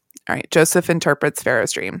crazier. All right. Joseph interprets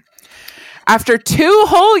Pharaoh's dream. After 2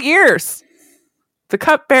 whole years, the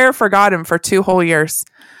cupbearer forgot him for 2 whole years.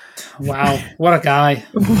 Wow. What a guy.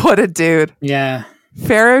 What a dude. Yeah.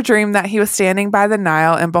 Pharaoh dreamed that he was standing by the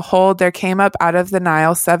Nile, and behold, there came up out of the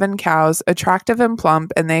Nile 7 cows, attractive and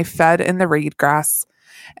plump, and they fed in the reed grass.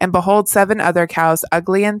 And behold, 7 other cows,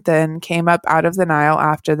 ugly and thin, came up out of the Nile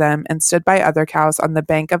after them, and stood by other cows on the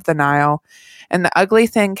bank of the Nile. And the ugly,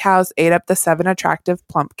 thin cows ate up the 7 attractive,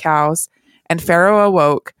 plump cows. And Pharaoh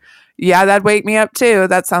awoke. Yeah, that'd wake me up too.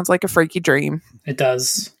 That sounds like a freaky dream. It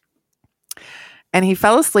does. And he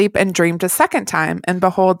fell asleep and dreamed a second time. And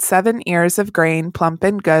behold, 7 ears of grain, plump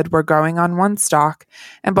and good, were growing on one stalk.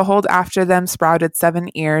 And behold, after them sprouted 7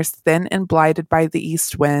 ears, thin and blighted by the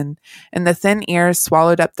east wind. And the thin ears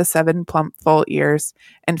swallowed up the 7 plump, full ears.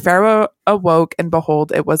 And Pharaoh awoke, and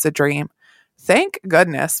behold, it was a dream. Thank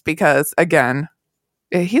goodness, because, again,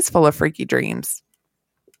 he's full of freaky dreams.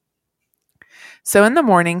 So in the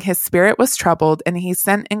morning his spirit was troubled, and he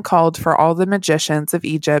sent and called for all the magicians of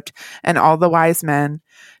Egypt and all the wise men.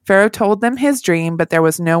 Pharaoh told them his dream, but there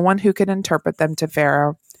was no one who could interpret them to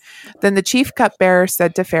Pharaoh. Then the chief cupbearer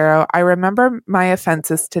said to Pharaoh, I remember my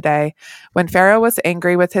offenses today, when Pharaoh was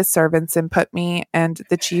angry with his servants and put me and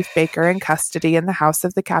the chief baker in custody in the house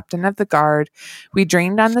of the captain of the guard. We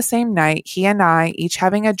dreamed on the same night, he and I, each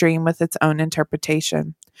having a dream with its own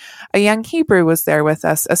interpretation. A young Hebrew was there with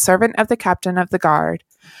us, a servant of the captain of the guard.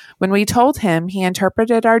 When we told him, he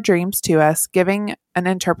interpreted our dreams to us, giving an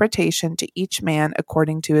interpretation to each man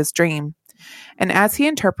according to his dream. And as he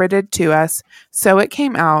interpreted to us, so it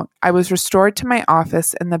came out. I was restored to my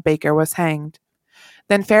office, and the baker was hanged.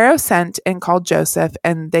 Then Pharaoh sent and called Joseph,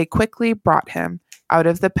 and they quickly brought him out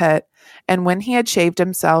of the pit. And when he had shaved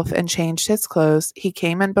himself and changed his clothes, he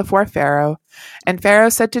came in before Pharaoh. And Pharaoh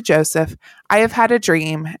said to Joseph, I have had a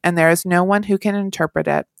dream, and there is no one who can interpret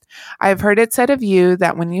it. I have heard it said of you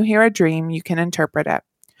that when you hear a dream, you can interpret it.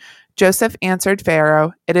 Joseph answered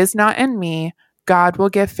Pharaoh, It is not in me. God will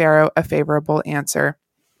give Pharaoh a favorable answer.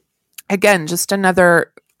 Again, just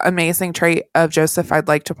another amazing trait of Joseph I'd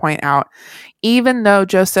like to point out. Even though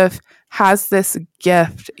Joseph has this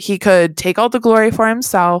gift, he could take all the glory for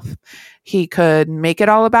himself. He could make it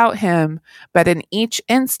all about him. But in each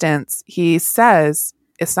instance, he says,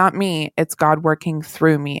 it's not me, it's God working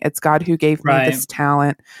through me. It's God who gave me this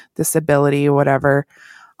talent, this ability, whatever.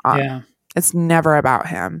 It's never about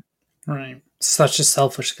him. Right. Such a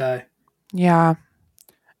selfish guy. Yeah.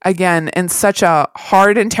 Again, in such a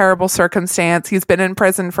hard and terrible circumstance, he's been in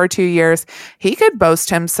prison for 2 years. He could boast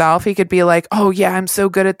himself. He could be like, oh yeah, I'm so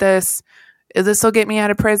good at this. This will get me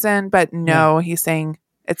out of prison. But no, he's saying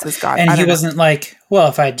it's his God. And he wasn't like, well,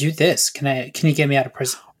 if I do this, can you get me out of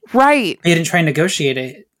prison? Right. He didn't try and negotiate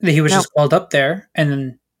it. He was just called up there, and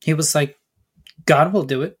then he was like, God will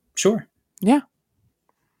do it. Sure. Yeah.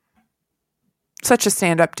 Such a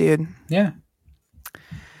stand-up dude. Yeah.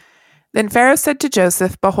 Then Pharaoh said to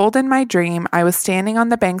Joseph, "Behold, in my dream, I was standing on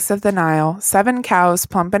the banks of the Nile. 7 cows,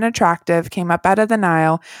 plump and attractive, came up out of the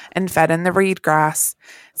Nile and fed in the reed grass.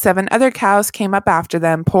 7 other cows came up after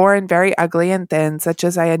them, poor and very ugly and thin, such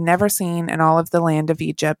as I had never seen in all of the land of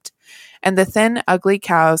Egypt. And the thin, ugly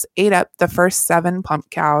cows ate up the first 7 plump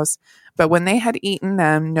cows. But when they had eaten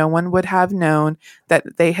them, no one would have known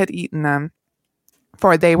that they had eaten them,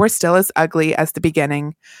 for they were still as ugly as the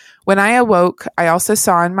beginning. When I awoke, I also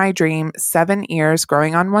saw in my dream 7 ears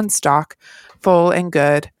growing on one stalk, full and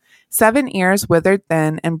good. 7 ears withered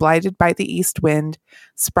thin and blighted by the east wind,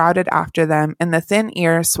 sprouted after them, and the thin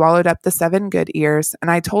ear swallowed up the 7 good ears.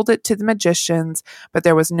 And I told it to the magicians, but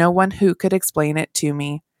there was no one who could explain it to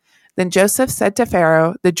me." Then Joseph said to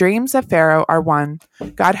Pharaoh, "The dreams of Pharaoh are one.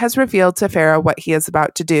 God has revealed to Pharaoh what he is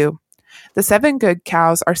about to do. The 7 good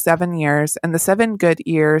cows are 7 years, and the 7 good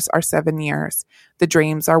ears are 7 years. The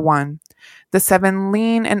dreams are one. The 7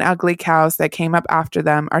 lean and ugly cows that came up after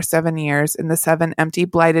them are 7 years, and the 7 empty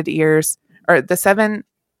blighted ears, or the 7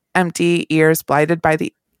 empty ears blighted by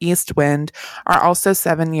the east wind, are also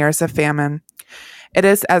 7 years of famine. It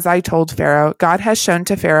is as I told Pharaoh. God has shown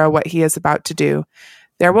to Pharaoh what he is about to do.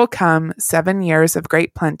 There will come 7 years of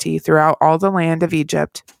great plenty throughout all the land of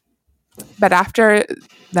Egypt. But after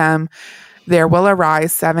them, there will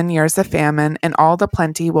arise 7 years of famine, and all the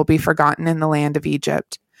plenty will be forgotten in the land of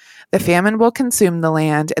Egypt. The famine will consume the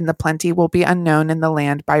land, and the plenty will be unknown in the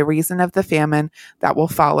land by reason of the famine that will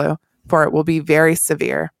follow, for it will be very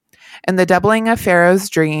severe. And the doubling of Pharaoh's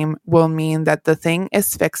dream will mean that the thing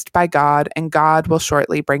is fixed by God, and God will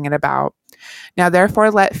shortly bring it about. Now therefore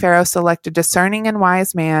let Pharaoh select a discerning and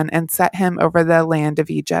wise man and set him over the land of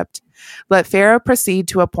Egypt. Let Pharaoh proceed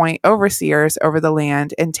to appoint overseers over the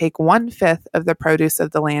land and take 1/5 of the produce of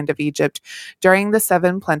the land of Egypt during the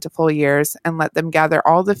 7 plentiful years, and let them gather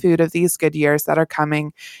all the food of these good years that are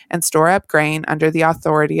coming and store up grain under the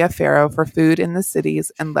authority of Pharaoh for food in the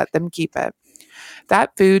cities, and let them keep it.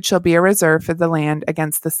 That food shall be a reserve for the land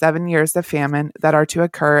against the 7 years of famine that are to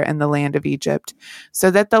occur in the land of Egypt, so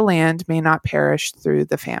that the land may not perish through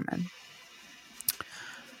the famine."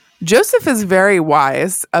 Joseph is very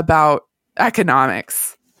wise about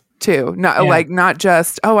economics too. Not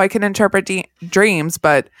just, I can interpret dreams,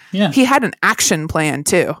 but he had an action plan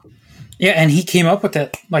too. Yeah, and he came up with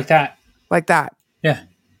it like that. Like that. Yeah.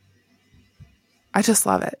 I just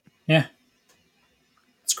love it. Yeah.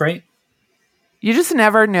 It's great. You just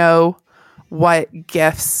never know what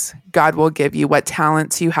gifts God will give you, what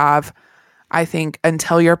talents you have, I think,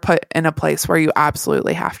 until you're put in a place where you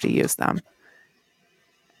absolutely have to use them.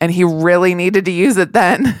 And he really needed to use it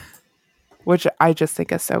then, which I just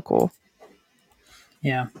think is so cool.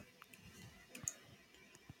 Yeah.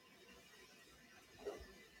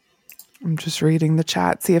 I'm just reading the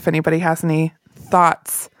chat, see if anybody has any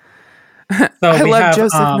thoughts. So I love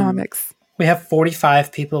Joseph-nomics. We have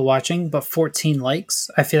 45 people watching, but 14 likes.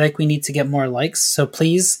 I feel like we need to get more likes. So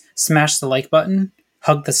please smash the like button,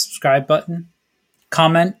 hug the subscribe button,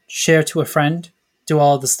 comment, share to a friend, do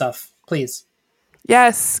all of the stuff, please.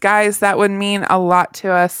 Yes, guys, that would mean a lot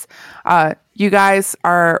to us. You guys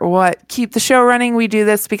are what keep the show running. We do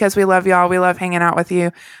this because we love y'all. We love hanging out with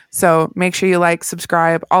you. So make sure you like,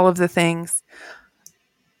 subscribe, all of the things.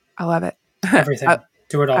 I love it. Everything.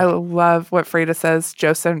 Do it all. I love what Frida says,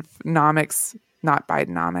 Joseph-nomics, not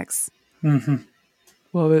Bidenomics. Mm-hmm.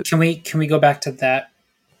 Love it. Can we go back to that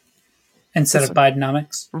instead of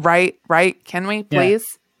Bidenomics? Right. Can we,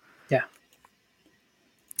 please? Yeah.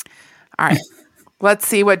 All right. Let's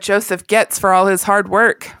see what Joseph gets for all his hard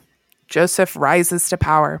work. Joseph rises to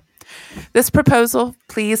power. This proposal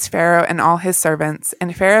pleased Pharaoh and all his servants.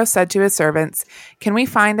 And Pharaoh said to his servants, "Can we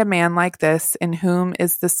find a man like this in whom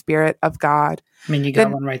is the Spirit of God?" I mean, you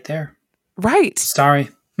got one right there. Right. Sorry.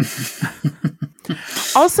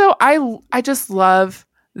 Also, I just love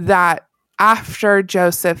that after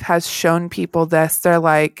Joseph has shown people this, they're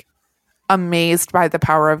like amazed by the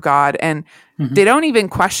power of God. And they don't even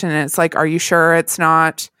question it. It's like, are you sure it's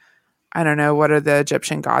not, I don't know, what are the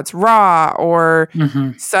Egyptian gods? Ra or,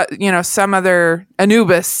 some other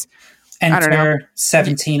Anubis. Enter I don't know.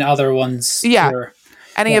 17 other ones. Yeah. Here.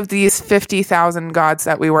 Any of these 50,000 gods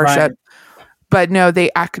that we worship. Right. But no,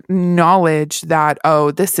 they acknowledge that,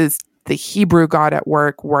 this is the Hebrew God at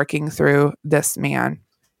work working through this man.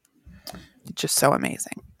 Just so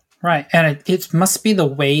amazing. Right. And it must be the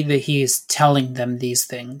way that he's telling them these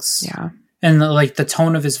things. Yeah. And the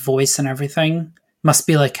tone of his voice and everything must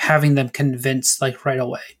be like having them convinced like right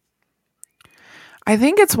away. I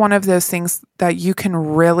think it's one of those things that you can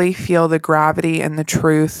really feel the gravity and the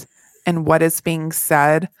truth in what is being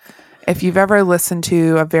said. If you've ever listened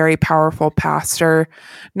to a very powerful pastor,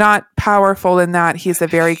 not powerful in that he's a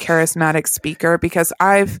very charismatic speaker, because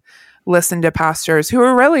I've listened to pastors who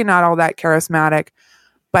are really not all that charismatic,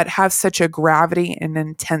 but have such a gravity and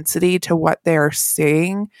intensity to what they're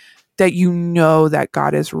saying that you know that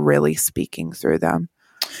God is really speaking through them.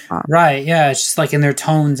 Right. Yeah. It's just like in their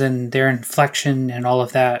tones and their inflection and all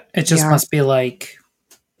of that. It just must be like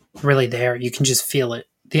really there. You can just feel it,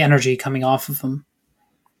 the energy coming off of them.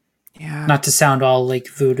 Yeah. Not to sound all like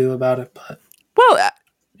voodoo about it, but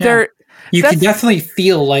you can definitely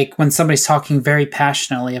feel like when somebody's talking very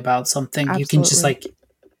passionately about something, absolutely. You can just like,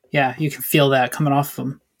 you can feel that coming off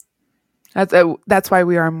of them. That's why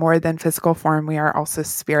we are more than physical form. We are also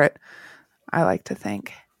spirit, I like to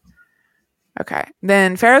think. Okay.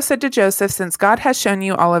 Then Pharaoh said to Joseph, since God has shown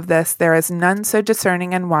you all of this, there is none so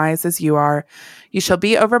discerning and wise as you are. You shall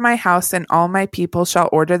be over my house, and all my people shall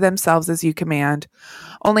order themselves as you command.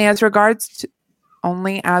 Only as regards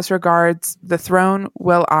the throne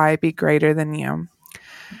will I be greater than you.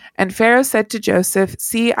 And Pharaoh said to Joseph,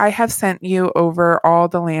 see, I have sent you over all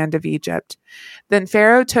the land of Egypt. Then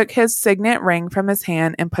Pharaoh took his signet ring from his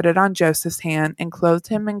hand and put it on Joseph's hand, and clothed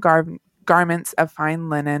him in garments of fine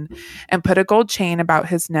linen, and put a gold chain about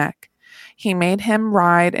his neck. He made him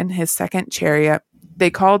ride in his second chariot.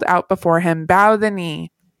 They called out before him, bow the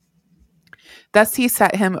knee. Thus he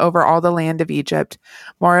set him over all the land of Egypt.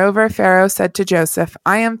 Moreover, Pharaoh said to Joseph,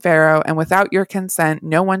 I am Pharaoh, and without your consent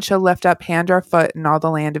no one shall lift up hand or foot in all the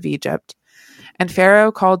land of Egypt. And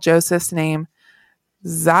Pharaoh called Joseph's name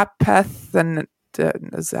Sounds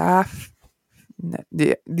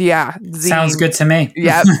good to me.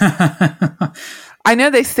 Yep. I know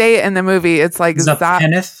they say it in the movie. It's like Zapath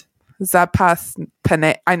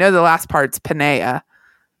Panea. I know the last part's Panea.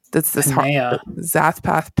 That's this Panea.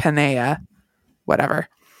 Zapath Panea. Whatever.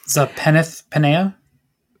 Zapeneth Panea?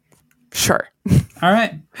 Sure. All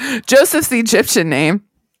right. Joseph's the Egyptian name.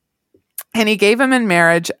 And he gave him in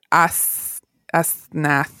marriage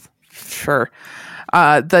Asnath. Sure.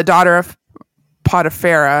 The daughter of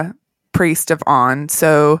Potiphera, priest of On.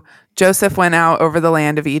 So Joseph went out over the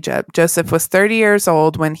land of Egypt. Joseph was 30 years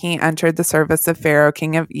old when he entered the service of Pharaoh,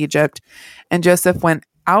 king of Egypt. And Joseph went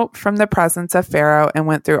out from the presence of Pharaoh and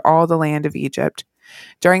went through all the land of Egypt.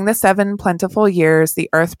 During the 7 plentiful years, the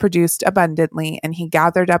earth produced abundantly, and he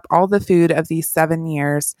gathered up all the food of these 7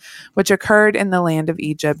 years, which occurred in the land of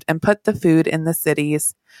Egypt, and put the food in the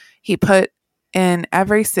cities. He put in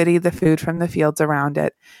every city the food from the fields around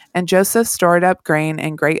it. And Joseph stored up grain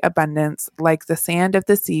in great abundance, like the sand of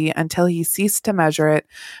the sea, until he ceased to measure it,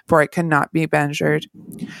 for it could not be measured.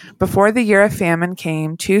 Before the year of famine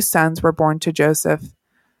came, 2 sons were born to Joseph.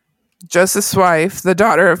 Joseph's wife, the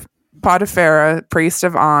daughter of Potiphera, priest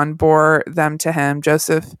of On, bore them to him.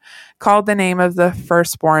 Joseph called the name of the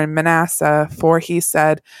firstborn Manasseh, for he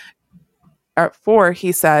said,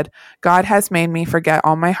 God has made me forget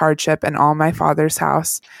all my hardship and all my father's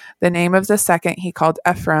house. The name of the second he called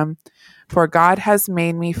Ephraim, for God has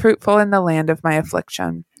made me fruitful in the land of my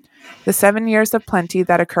affliction. The 7 years of plenty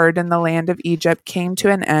that occurred in the land of Egypt came to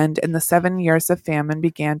an end, and the 7 years of famine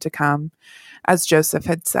began to come, as Joseph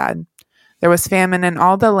had said. There was famine in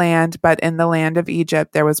all the land, but in the land of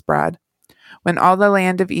Egypt there was bread. When all the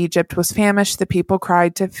land of Egypt was famished, the people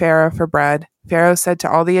cried to Pharaoh for bread. Pharaoh said to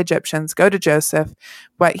all the Egyptians, go to Joseph.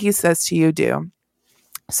 What he says to you, do.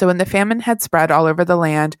 So when the famine had spread all over the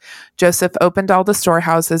land, Joseph opened all the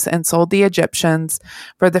storehouses and sold the Egyptians,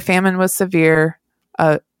 for the famine was severe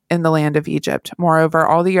in the land of Egypt. Moreover,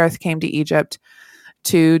 all the earth came to Egypt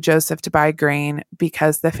to Joseph to buy grain,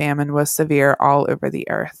 because the famine was severe all over the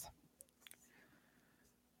earth.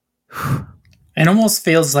 It almost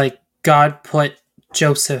feels like God put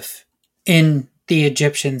Joseph in the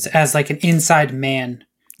Egyptians as like an inside man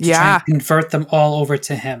to try and convert them all over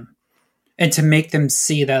to him, and to make them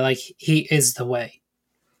see that like he is the way.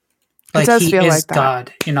 Like he is like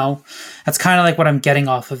God, you know? That's kind of like what I'm getting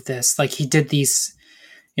off of this. Like he did these,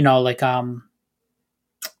 you know, like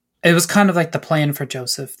it was kind of like the plan for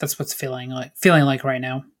Joseph. That's what's feeling like right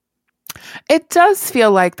now. It does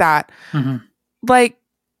feel like that. Mm-hmm. Like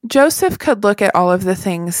Joseph could look at all of the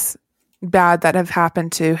things bad that have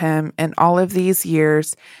happened to him in all of these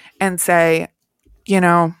years and say, you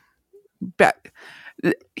know,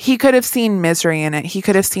 he could have seen misery in it. He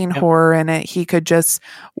could have seen horror in it. He could just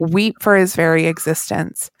weep for his very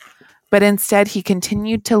existence. But instead, he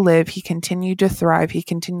continued to live. He continued to thrive. He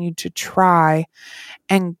continued to try.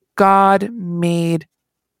 And God made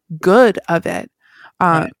good of it.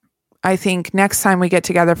 Right. I think next time we get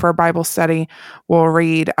together for a Bible study, we'll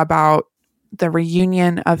read about the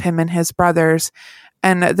reunion of him and his brothers.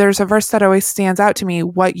 And there's a verse that always stands out to me.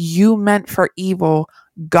 What you meant for evil,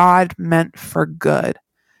 God meant for good.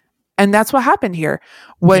 And that's what happened here.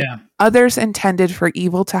 What others intended for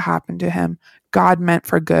evil to happen to him, God meant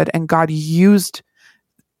for good. And God used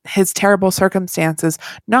his terrible circumstances,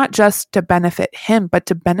 not just to benefit him, but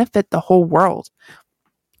to benefit the whole world.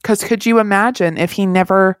 Because could you imagine if he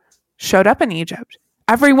never showed up in Egypt?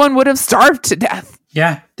 Everyone would have starved to death.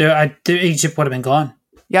 Yeah, Egypt would have been gone.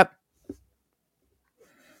 Yep.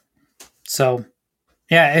 So,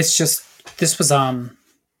 yeah, it's just this was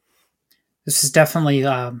definitely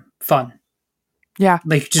fun. Yeah,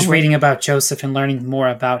 like just reading about Joseph and learning more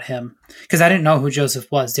about him, because I didn't know who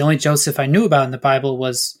Joseph was. The only Joseph I knew about in the Bible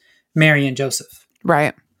was Mary and Joseph.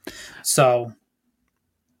 Right. So,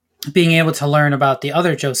 being able to learn about the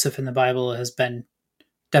other Joseph in the Bible has been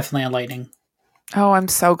definitely enlightening. Oh, I'm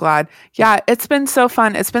so glad. Yeah, it's been so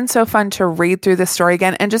fun. It's been so fun to read through this story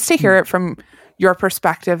again and just to hear it from your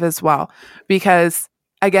perspective as well. Because,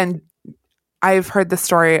 again, I've heard the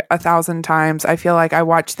story 1,000 times. I feel like I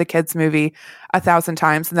watched the kids' movie 1,000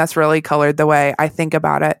 times, and that's really colored the way I think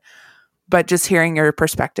about it. But just hearing your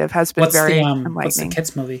perspective has been very enlightening. What's the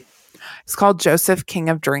kids' movie? It's called Joseph, King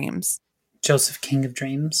of Dreams. Joseph, King of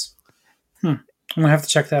Dreams. I'm going to have to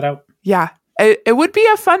check that out. Yeah. It would be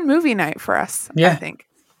a fun movie night for us, I think.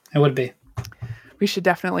 It would be. We should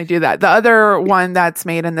definitely do that. The other one that's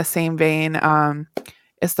made in the same vein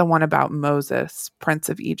is the one about Moses, Prince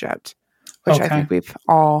of Egypt, which I think we've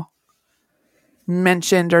all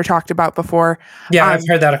mentioned or talked about before. Yeah, I've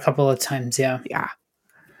heard that a couple of times, yeah. Yeah.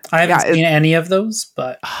 I haven't seen any of those,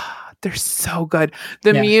 but... They're so good.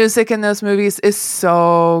 The music in those movies is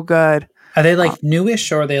so good. Are they like newish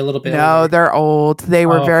or are they a little bit No, older? they're old. They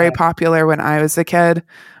were very popular when I was a kid,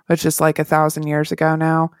 which is like 1,000 years ago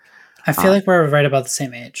now. I feel like we're right about the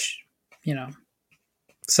same age,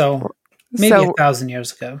 So maybe 1,000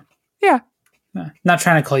 years ago. Yeah. Not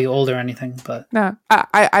trying to call you old or anything, but... No,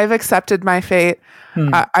 I've accepted my fate.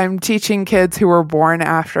 I'm teaching kids who were born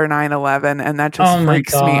after 9/11, and that just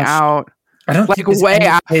freaks me out. I don't think way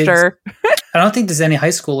after. I don't think there's any high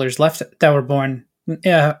schoolers left that were born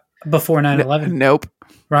before 9/11. Nope.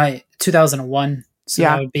 Right. 2001. So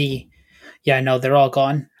that would be... Yeah, no, they're all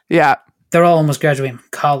gone. Yeah. They're all almost graduating from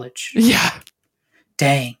college. Yeah.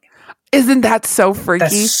 Dang. Isn't that so freaky?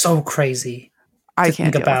 That's so crazy. I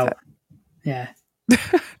can't think about it. Yeah.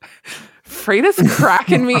 Frida's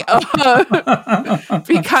cracking me up.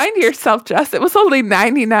 Be kind to yourself, Jess. It was only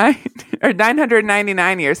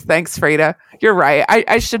 999 years. Thanks, Frida. You're right.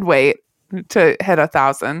 I should wait to hit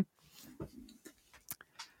 1,000.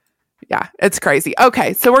 Yeah, it's crazy.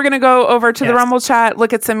 Okay, so we're going to go over to the Rumble chat,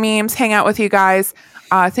 look at some memes, hang out with you guys.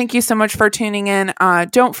 Thank you so much for tuning in.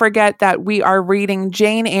 Don't forget that we are reading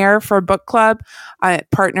Jane Eyre for book club,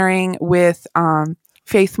 partnering with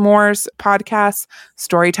Faith Moore's podcast,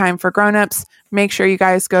 Storytime for Grownups. Make sure you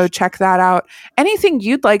guys go check that out. Anything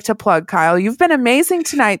you'd like to plug, Kyle? You've been amazing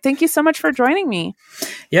tonight. Thank you so much for joining me.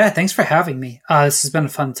 Yeah, thanks for having me. This has been a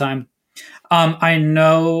fun time. I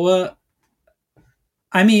know...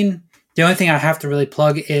 the only thing I have to really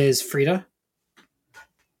plug is Frida.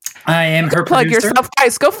 I am her plug producer. Yourself,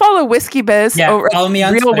 guys. Go follow Whiskey Biz. Yeah, follow me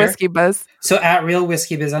on Real Twitter. Whiskey Biz. So at Real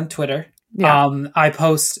Whiskey Biz on Twitter. Yeah. I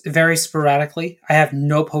post very sporadically. I have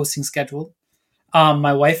no posting schedule.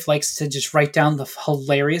 My wife likes to just write down the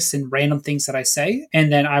hilarious and random things that I say,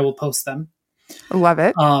 and then I will post them. Love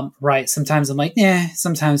it. Right. Sometimes I'm like, nah.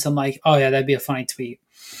 Sometimes I'm like, oh yeah, that'd be a funny tweet.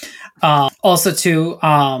 Also, too,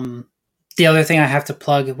 the other thing I have to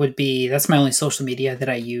plug would be, that's my only social media that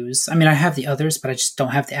I use. I mean, I have the others, but I just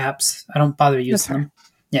don't have the apps. I don't bother using them.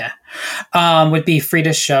 Yeah. Would be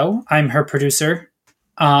Frida's show. I'm her producer.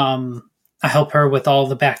 I help her with all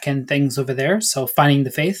the back end things over there. So Finding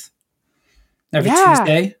the Faith every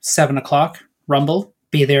Tuesday, 7:00, Rumble,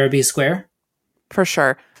 be there or be square. For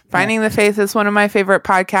sure. Finding the Faith is one of my favorite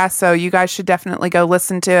podcasts. So you guys should definitely go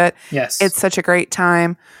listen to it. Yes. It's such a great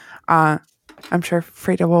time. I'm sure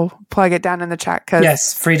Frida will plug it down in the chat.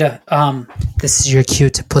 Yes, Frida. This is your cue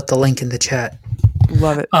to put the link in the chat.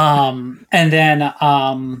 Love it. And then,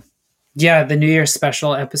 the New Year's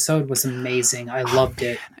special episode was amazing. I loved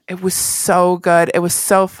it. It was so good. It was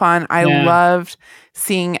so fun. I loved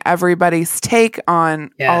seeing everybody's take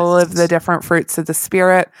on all of the different fruits of the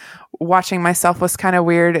Spirit. Watching myself was kind of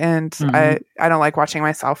weird, and I don't like watching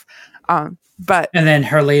myself. And then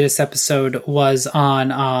her latest episode was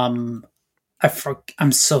on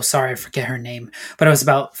I'm so sorry, I forget her name, but it was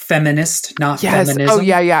about feminist, not feminism. Oh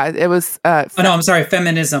yeah. It was. Oh no, I'm sorry,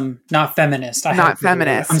 feminism, not feminist. Not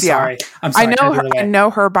feminist. I'm sorry. I'm sorry. I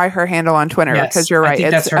know her by her handle on Twitter because you're right.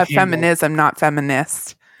 It's a feminism, not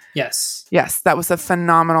feminist. Yes. Yes, that was a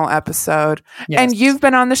phenomenal episode. Yes. And you've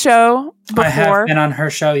been on the show before. I have been on her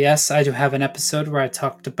show. Yes, I do have an episode where I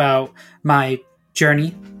talked about my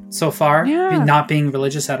journey so far, not being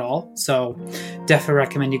religious at all. So definitely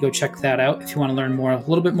recommend you go check that out if you want to learn a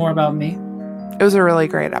little bit more about me. It was a really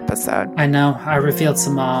great episode. I know. I revealed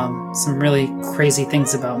some really crazy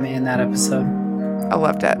things about me in that episode. I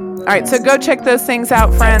loved it. All right, so go check those things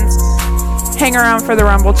out, friends. Hang around for the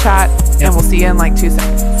Rumble chat, and we'll see you in like 2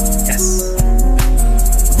 seconds. Yes.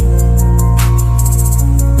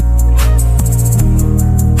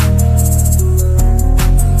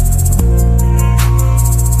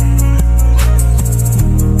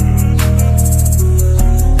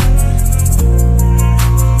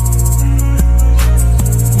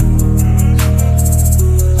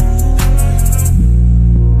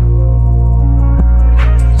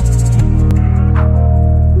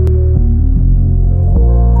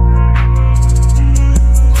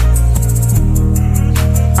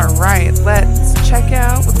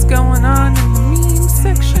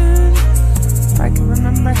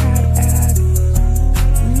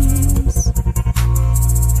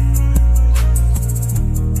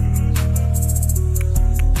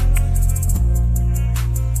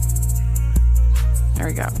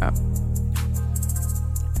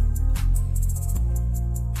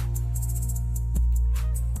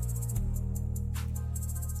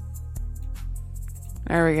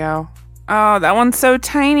 There we go. Oh, that one's so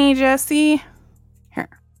tiny, Jesse. Here.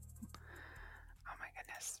 Oh my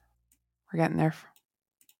goodness. We're getting there.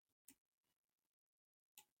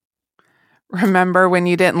 Remember when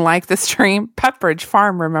you didn't like the stream? Pepperidge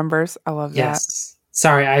Farm remembers. I love that. Yes.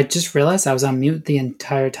 Sorry, I just realized I was on mute the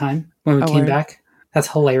entire time when we came back. That's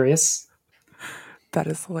hilarious. That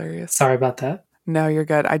is hilarious. Sorry about that. No, you're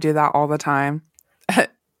good. I do that all the time.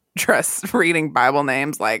 Just reading Bible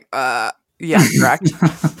names like, yeah, correct.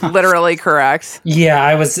 Literally correct. Yeah,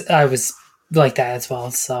 I was like that as well.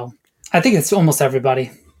 So I think it's almost everybody.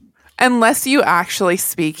 Unless you actually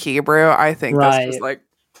speak Hebrew, I think that's just like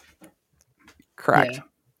correct.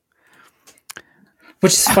 Yeah.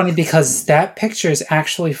 Which is funny because that picture is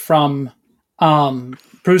actually from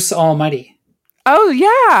Bruce Almighty. Oh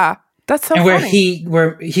yeah, that's so. And funny.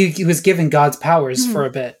 where he was given God's powers for a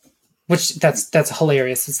bit, which that's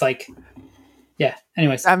hilarious. It's like. Yeah.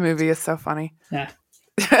 Anyways, that movie is so funny. Yeah.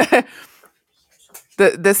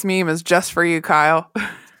 This meme is just for you, Kyle.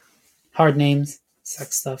 Hard names,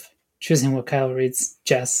 sex stuff. Choosing what Kyle reads.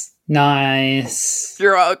 Jess. Nice.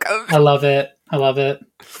 You're welcome. I love it.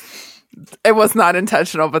 It was not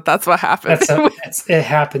intentional, but that's what happened. It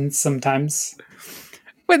happens sometimes.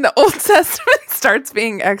 When the Old Testament starts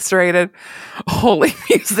being X-rated, holy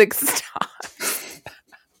music stops.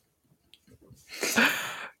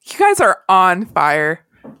 You guys are on fire.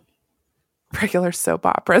 Regular soap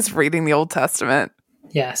operas reading the Old Testament.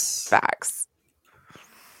 Yes. Facts.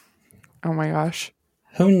 Oh my gosh.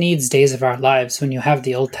 Who needs Days of Our Lives when you have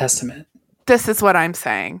the Old Testament? This is what I'm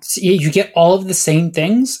saying. So you get all of the same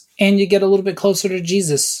things and you get a little bit closer to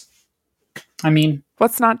Jesus. I mean,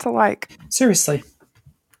 what's not to like? Seriously.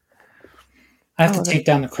 I have to take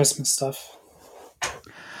down the Christmas stuff.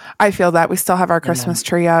 I feel that we still have our Christmas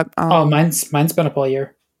tree up. Mine's been up all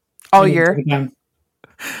year. All year?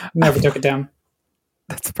 Never took it down.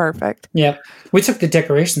 That's perfect. Yeah. We took the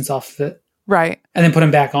decorations off of it. Right. And then put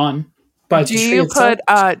them back on. But do you put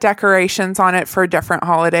decorations on it for different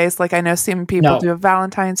holidays? Like I know some people do a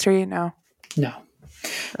Valentine's tree. No.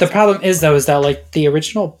 The problem is though, is that like the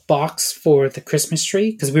original box for the Christmas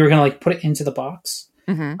tree, because we were going to like put it into the box.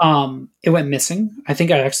 Mm-hmm. It went missing. I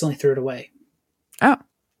think I accidentally threw it away. Oh.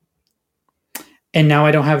 And now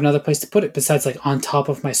I don't have another place to put it besides like on top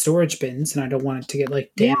of my storage bins, and I don't want it to get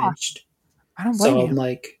like damaged. Yeah. I don't blame you. I'm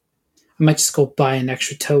like, I might just go buy an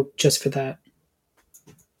extra tote just for that.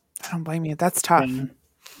 I don't blame you. That's tough.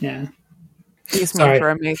 Yeah. These memes are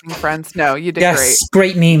amazing, friends. No, you did great.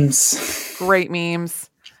 Great memes. Great memes.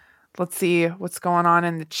 Let's see what's going on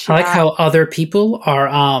in the chat. I like how other people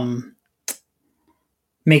are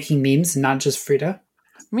making memes, not just Frida.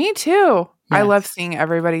 Me too. Yes. I love seeing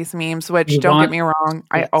everybody's memes, which don't get me wrong. Yes.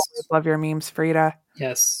 I always love your memes, Frida.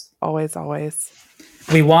 Yes. Always, always.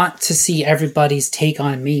 We want to see everybody's take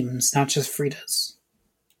on memes, not just Frida's.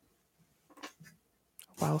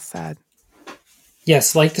 Well said.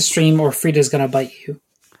 Yes, like the stream or Frida's going to bite you.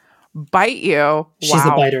 Bite you? She's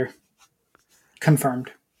the biter.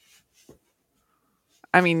 Confirmed.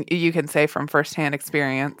 I mean, you can say from firsthand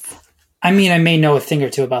experience. I mean, I may know a thing or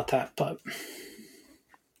two about that, but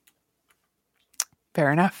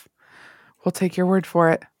Fair enough. We'll take your word for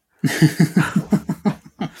it.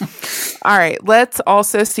 All right. Let's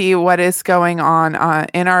also see what is going on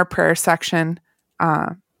in our prayer section.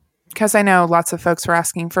 Because I know lots of folks were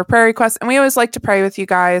asking for prayer requests, and we always like to pray with you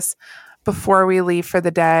guys before we leave for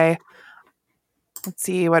the day. Let's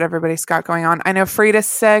see what everybody's got going on. I know Frida's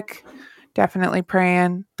sick. Definitely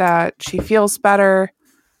praying that she feels better.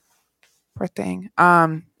 Poor thing.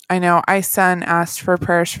 I know Ison asked for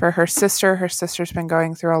prayers for her sister. Her sister's been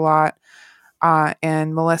going through a lot.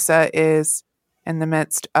 And Melissa is in the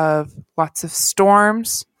midst of lots of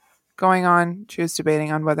storms going on. She was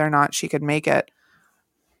debating on whether or not she could make it.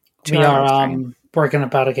 We are working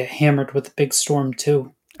about to get hammered with a big storm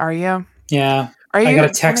too. Are you? Yeah. Are you? I got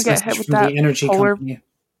a text message from the energy company.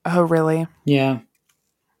 Oh, really? Yeah.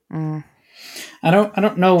 I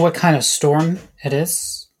don't know what kind of storm it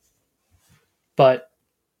is, but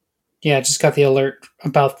yeah, I just got the alert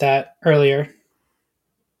about that earlier.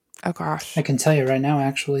 Oh gosh. I can tell you right now,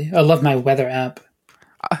 actually. I love my weather app.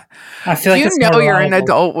 I feel like you know you're an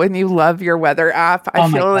adult when you love your weather app.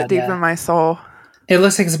 I feel it deep in my soul. It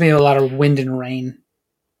looks like it's going to be a lot of wind and rain.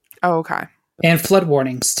 Oh, okay. And flood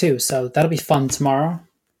warnings, too. So that'll be fun tomorrow.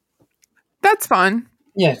 That's fun.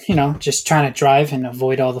 Yeah, just trying to drive and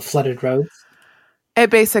avoid all the flooded roads. It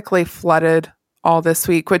basically flooded all this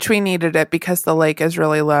week, which we needed it because the lake is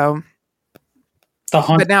really low.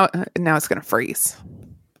 But now it's going to freeze.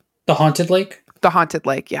 The haunted lake? The haunted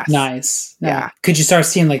lake, yes. Nice. Yeah. Could you start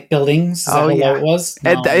seeing like buildings? Is that how low it was?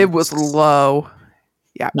 Nice. It was low.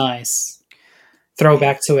 Yeah. Nice.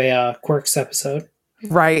 Throwback to a Quirks episode.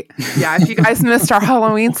 Right. Yeah. If you guys missed our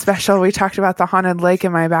Halloween special, we talked about the haunted lake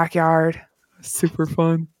in my backyard. Super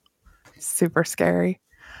fun. Super scary.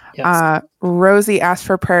 Yes. Rosie asked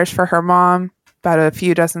for prayers for her mom. About a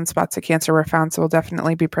few dozen spots of cancer were found, so we'll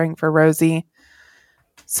definitely be praying for Rosie.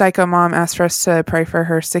 Psycho Mom asked for us to pray for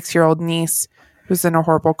her 6-year-old niece who's in a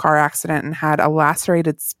horrible car accident and had a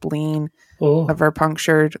lacerated spleen, liver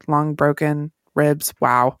punctured, lung broken, ribs.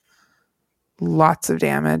 Wow. Lots of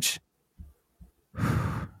damage.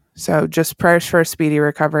 So just prayers for a speedy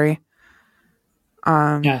recovery.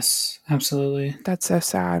 Yes, absolutely. That's so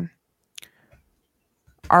sad.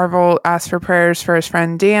 Arvel asked for prayers for his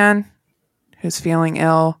friend Dan, who's feeling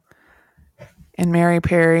ill. And Mary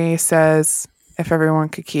Perry says if everyone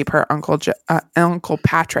could keep her Uncle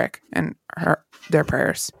Patrick in their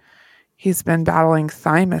prayers. He's been battling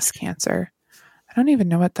thymus cancer. I don't even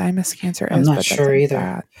know what thymus cancer is. I'm not sure either.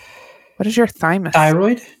 Bad. What is your thymus?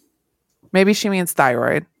 Thyroid? Maybe she means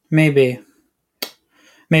thyroid. Maybe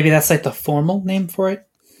that's like the formal name for it.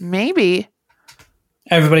 Maybe.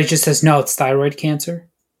 Everybody just says, no, it's thyroid cancer.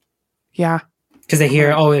 Yeah. Because they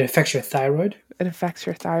hear, it affects your thyroid. It affects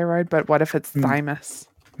your thyroid, but what if it's thymus?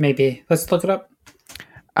 Maybe. Let's look it up.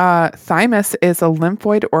 Thymus is a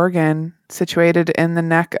lymphoid organ situated in the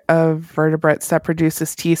neck of vertebrates that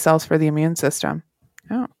produces T cells for the immune system.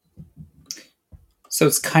 Oh. So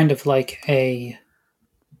it's kind of like a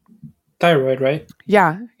thyroid, right?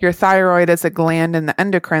 Yeah. Your thyroid is a gland in the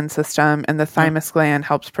endocrine system, and the thymus gland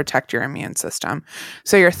helps protect your immune system.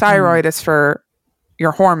 So your thyroid is for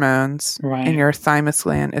your hormones, and your thymus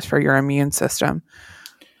gland is for your immune system.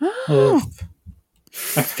 Oh.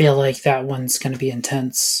 I feel like that one's going to be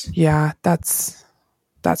intense. Yeah, that's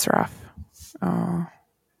rough. Oh.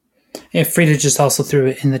 Yeah, Frida just also threw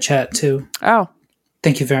it in the chat too. Oh.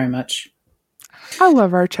 Thank you very much. I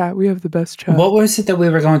love our chat. We have the best chat. What was it that we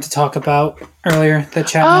were going to talk about earlier? The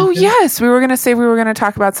chat. Oh, yes. We were going to say we were going to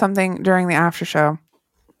talk about something during the after show.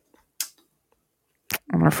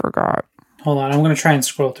 I forgot. Hold on. I'm going to try and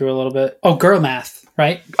scroll through a little bit. Oh, girl math,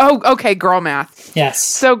 right? Oh, okay. Girl math. Yes.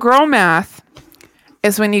 So girl math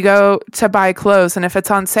is when you go to buy clothes, and if it's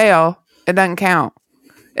on sale, it doesn't count.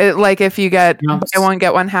 Like if you get buy one,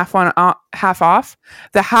 get one half off,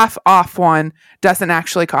 the half off one doesn't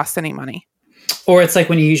actually cost any money. Or it's like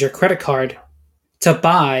when you use your credit card to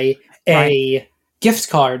buy a gift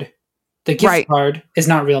card. The gift card is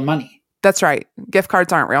not real money. That's right. Gift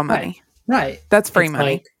cards aren't real money. Right. That's free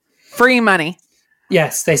money. Free money.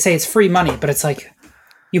 Yes, they say it's free money, but it's like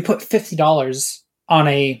you put $50 on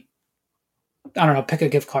a, I don't know, pick a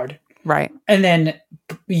gift card. Right. And then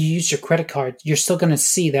you use your credit card. You're still going to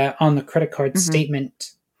see that on the credit card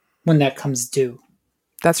statement when that comes due.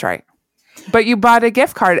 That's right. But you bought a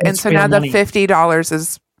gift card, and so now the $50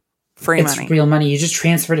 is free money. It's real money. You just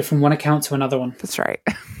transferred it from one account to another one. That's right.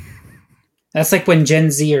 That's like when Gen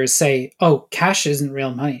Zers say, oh, cash isn't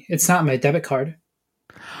real money. It's not my debit card.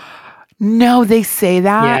 No, they say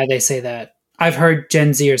that? Yeah, they say that. I've heard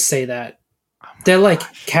Gen Zers say that. They're like,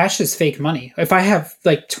 cash is fake money. If I have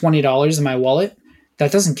like $20 in my wallet,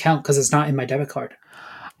 that doesn't count because it's not in my debit card.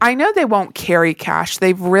 I know they won't carry cash.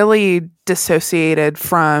 They've really dissociated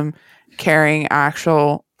from carrying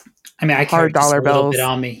actual I mean, I carry hard just dollar a little bills. bit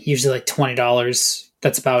on me. Usually like $20.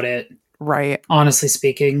 That's about it. Right. Honestly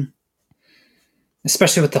speaking.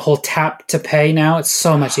 Especially with the whole tap to pay now. It's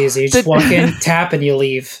so much easier. You just walk in, tap, and you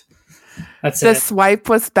leave. That's The it. swipe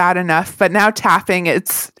was bad enough, but now tapping,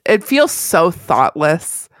 it feels so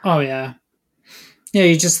thoughtless. Oh, yeah. Yeah,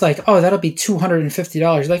 you're just like, oh, that'll be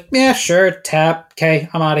 $250. Like, yeah, sure, tap. Okay,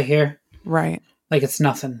 I'm out of here. Right. Like, it's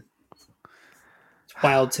nothing. It's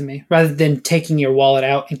wild to me. Rather than taking your wallet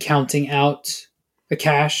out and counting out the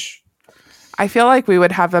cash. I feel like we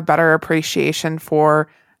would have a better appreciation for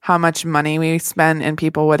how much money we spend, and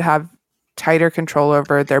people would have tighter control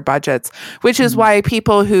over their budgets, which is why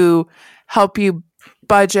people who help you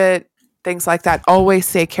budget, things like that, always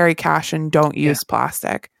say carry cash and don't use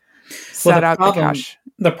plastic. Set up the cash.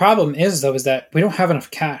 The problem is, though, is that we don't have enough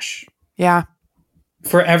cash. Yeah.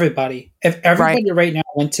 For everybody. If everybody right now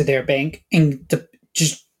went to their bank and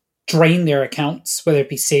just drain their accounts, whether it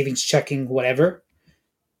be savings, checking, whatever,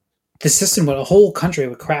 the whole country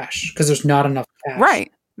would crash because there's not enough cash.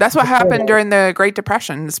 Right. That's what happened during the Great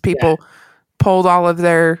Depression. Is people pulled all of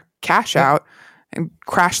their cash out and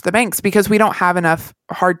crashed the banks because we don't have enough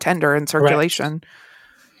hard tender in circulation. Correct.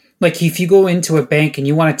 Like if you go into a bank and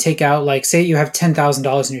you want to take out, like, say you have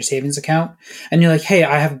 $10,000 in your savings account and you're like, hey,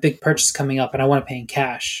 I have a big purchase coming up and I want to pay in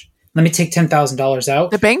cash. Let me take $10,000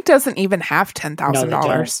 out. The bank doesn't even have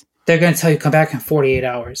 $10,000. They're going to tell you come back in 48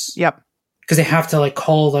 hours. Yep. Because they have to like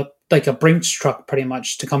call like a Brinks truck pretty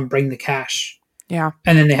much to come bring the cash. Yeah.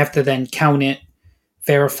 And then they have to then count it,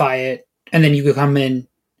 verify it, and then you can come in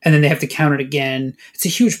and then they have to count it again. It's a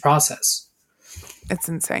huge process. It's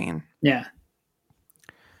insane. Yeah.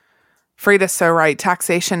 Frida's so right.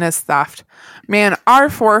 Taxation is theft. Man, our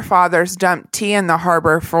forefathers dumped tea in the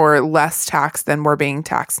harbor for less tax than we're being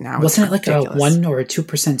taxed now. Wasn't it like ridiculous. A 1 or a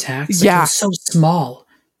 2% tax? Like, yeah. It was so small.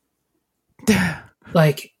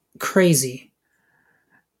 Like crazy.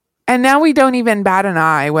 And now we don't even bat an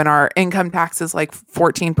eye when our income tax is like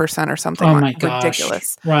 14% or something. Oh my gosh.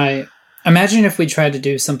 Ridiculous. Right. Imagine if we tried to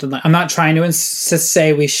do something like, I'm not trying to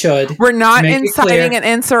say we should. We're not inciting an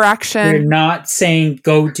insurrection. We're not saying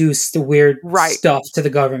go do the weird stuff to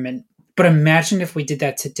the government. But imagine if we did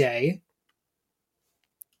that today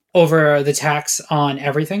over the tax on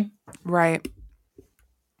everything. Right.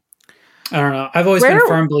 I don't know. I've always been a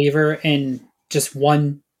firm believer in just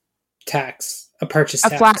one tax, a purchase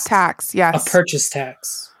tax. A flat tax, yes. A purchase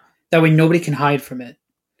tax. That way nobody can hide from it.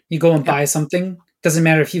 You go and buy something. Doesn't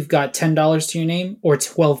matter if you've got $10 to your name or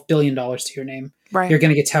 $12 billion to your name. Right. You're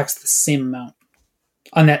going to get taxed the same amount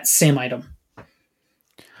on that same item.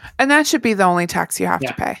 And that should be the only tax you have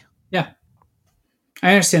to pay. Yeah.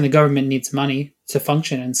 I understand the government needs money to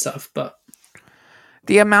function and stuff, but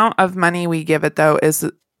the amount of money we give it, though, is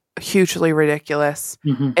hugely ridiculous.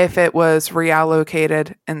 Mm-hmm. If it was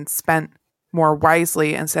reallocated and spent more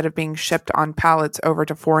wisely instead of being shipped on pallets over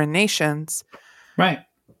to foreign nations. Right.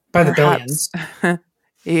 By the billions.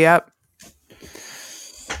 Yep.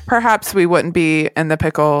 Perhaps we wouldn't be in the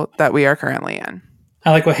pickle that we are currently in.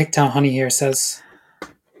 I like what Hicktown Honey here says.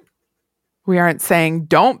 We aren't saying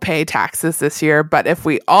don't pay taxes this year, but if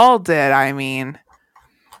we all did, I mean,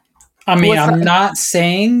 I'm not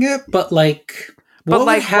saying it, but like, what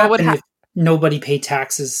would happen if nobody paid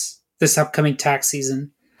taxes this upcoming tax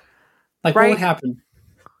season? Like, what would happen?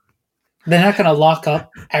 They're not going to lock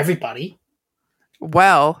up everybody.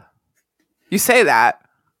 Well, you say that.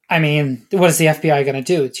 I mean, what is the FBI going to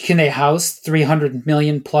do? Can they house 300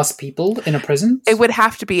 million plus people in a prison? It would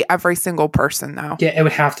have to be every single person, though. Yeah, it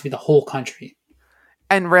would have to be the whole country.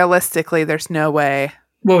 And realistically, there's no way.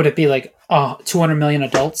 What would it be, like 200 million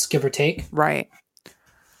adults, give or take? Right.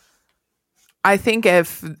 I think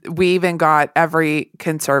if we even got every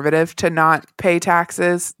conservative to not pay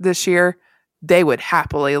taxes this year, they would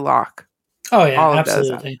happily lock. Oh, yeah,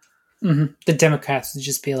 absolutely. Mm-hmm. The Democrats would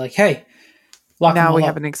just be like, hey, lock them all up. Now we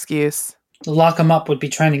have an excuse. Lock them up would be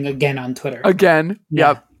trending again on Twitter. Again.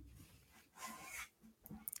 Yeah. Yep.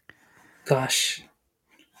 Gosh.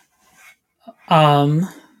 I'm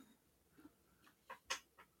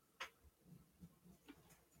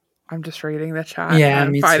just reading the chat. Yeah,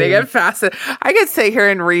 I'm finding it fascinating. I could sit here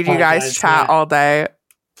and read you guys chat all day.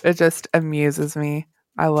 It just amuses me.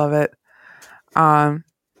 I love it. I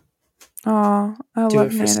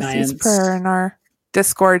love Nancy's prayer in our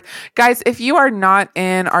Discord. Guys, if you are not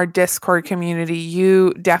in our Discord community,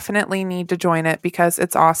 you definitely need to join it because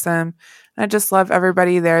it's awesome. I just love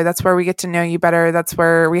everybody there. That's where we get to know you better. That's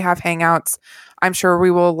where we have hangouts. I'm sure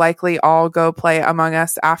we will likely all go play Among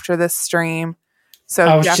Us after this stream. So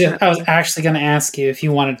I was actually going to ask you if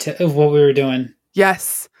you wanted to, what we were doing.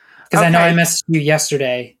 Yes. Because I know I messaged you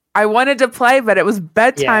yesterday. I wanted to play, but it was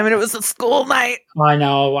bedtime and it was a school night. I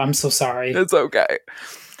know. I'm so sorry. It's okay.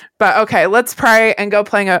 But okay, let's pray and go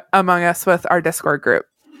playing Among Us with our Discord group.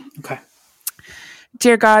 Okay.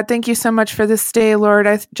 Dear God, thank you so much for this day, Lord.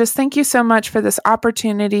 I just thank you so much for this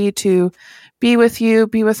opportunity to be with you,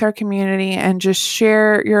 be with our community, and just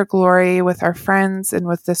share your glory with our friends and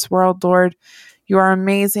with this world, Lord. You are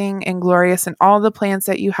amazing and glorious in all the plans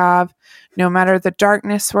that you have. No matter the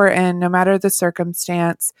darkness we're in, no matter the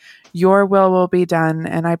circumstance, your will be done.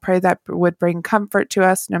 And I pray that would bring comfort to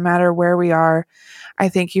us no matter where we are. I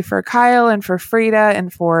thank you for Kyle and for Frida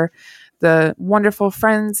and for the wonderful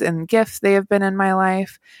friends and gifts they have been in my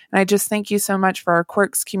life. And I just thank you so much for our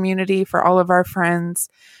Quirks community, for all of our friends.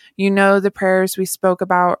 You know the prayers we spoke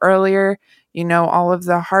about earlier. You know all of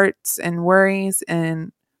the hearts and worries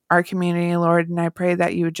in our community, Lord. And I pray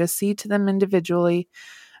that you would just see to them individually.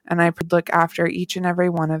 And I look after each and every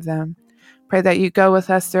one of them. Pray that you go with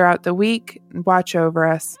us throughout the week, and watch over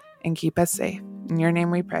us, and keep us safe. In your name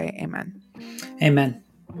we pray. Amen. Amen.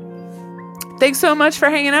 Thanks so much for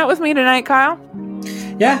hanging out with me tonight, Kyle.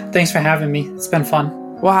 Yeah, thanks for having me. It's been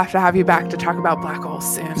fun. We'll have to have you back to talk about black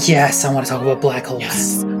holes soon. Yes, I want to talk about black holes.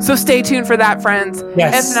 Yes. So stay tuned for that, friends.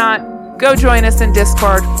 Yes. If not, go join us in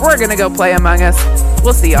Discord. We're going to go play Among Us.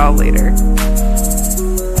 We'll see y'all later.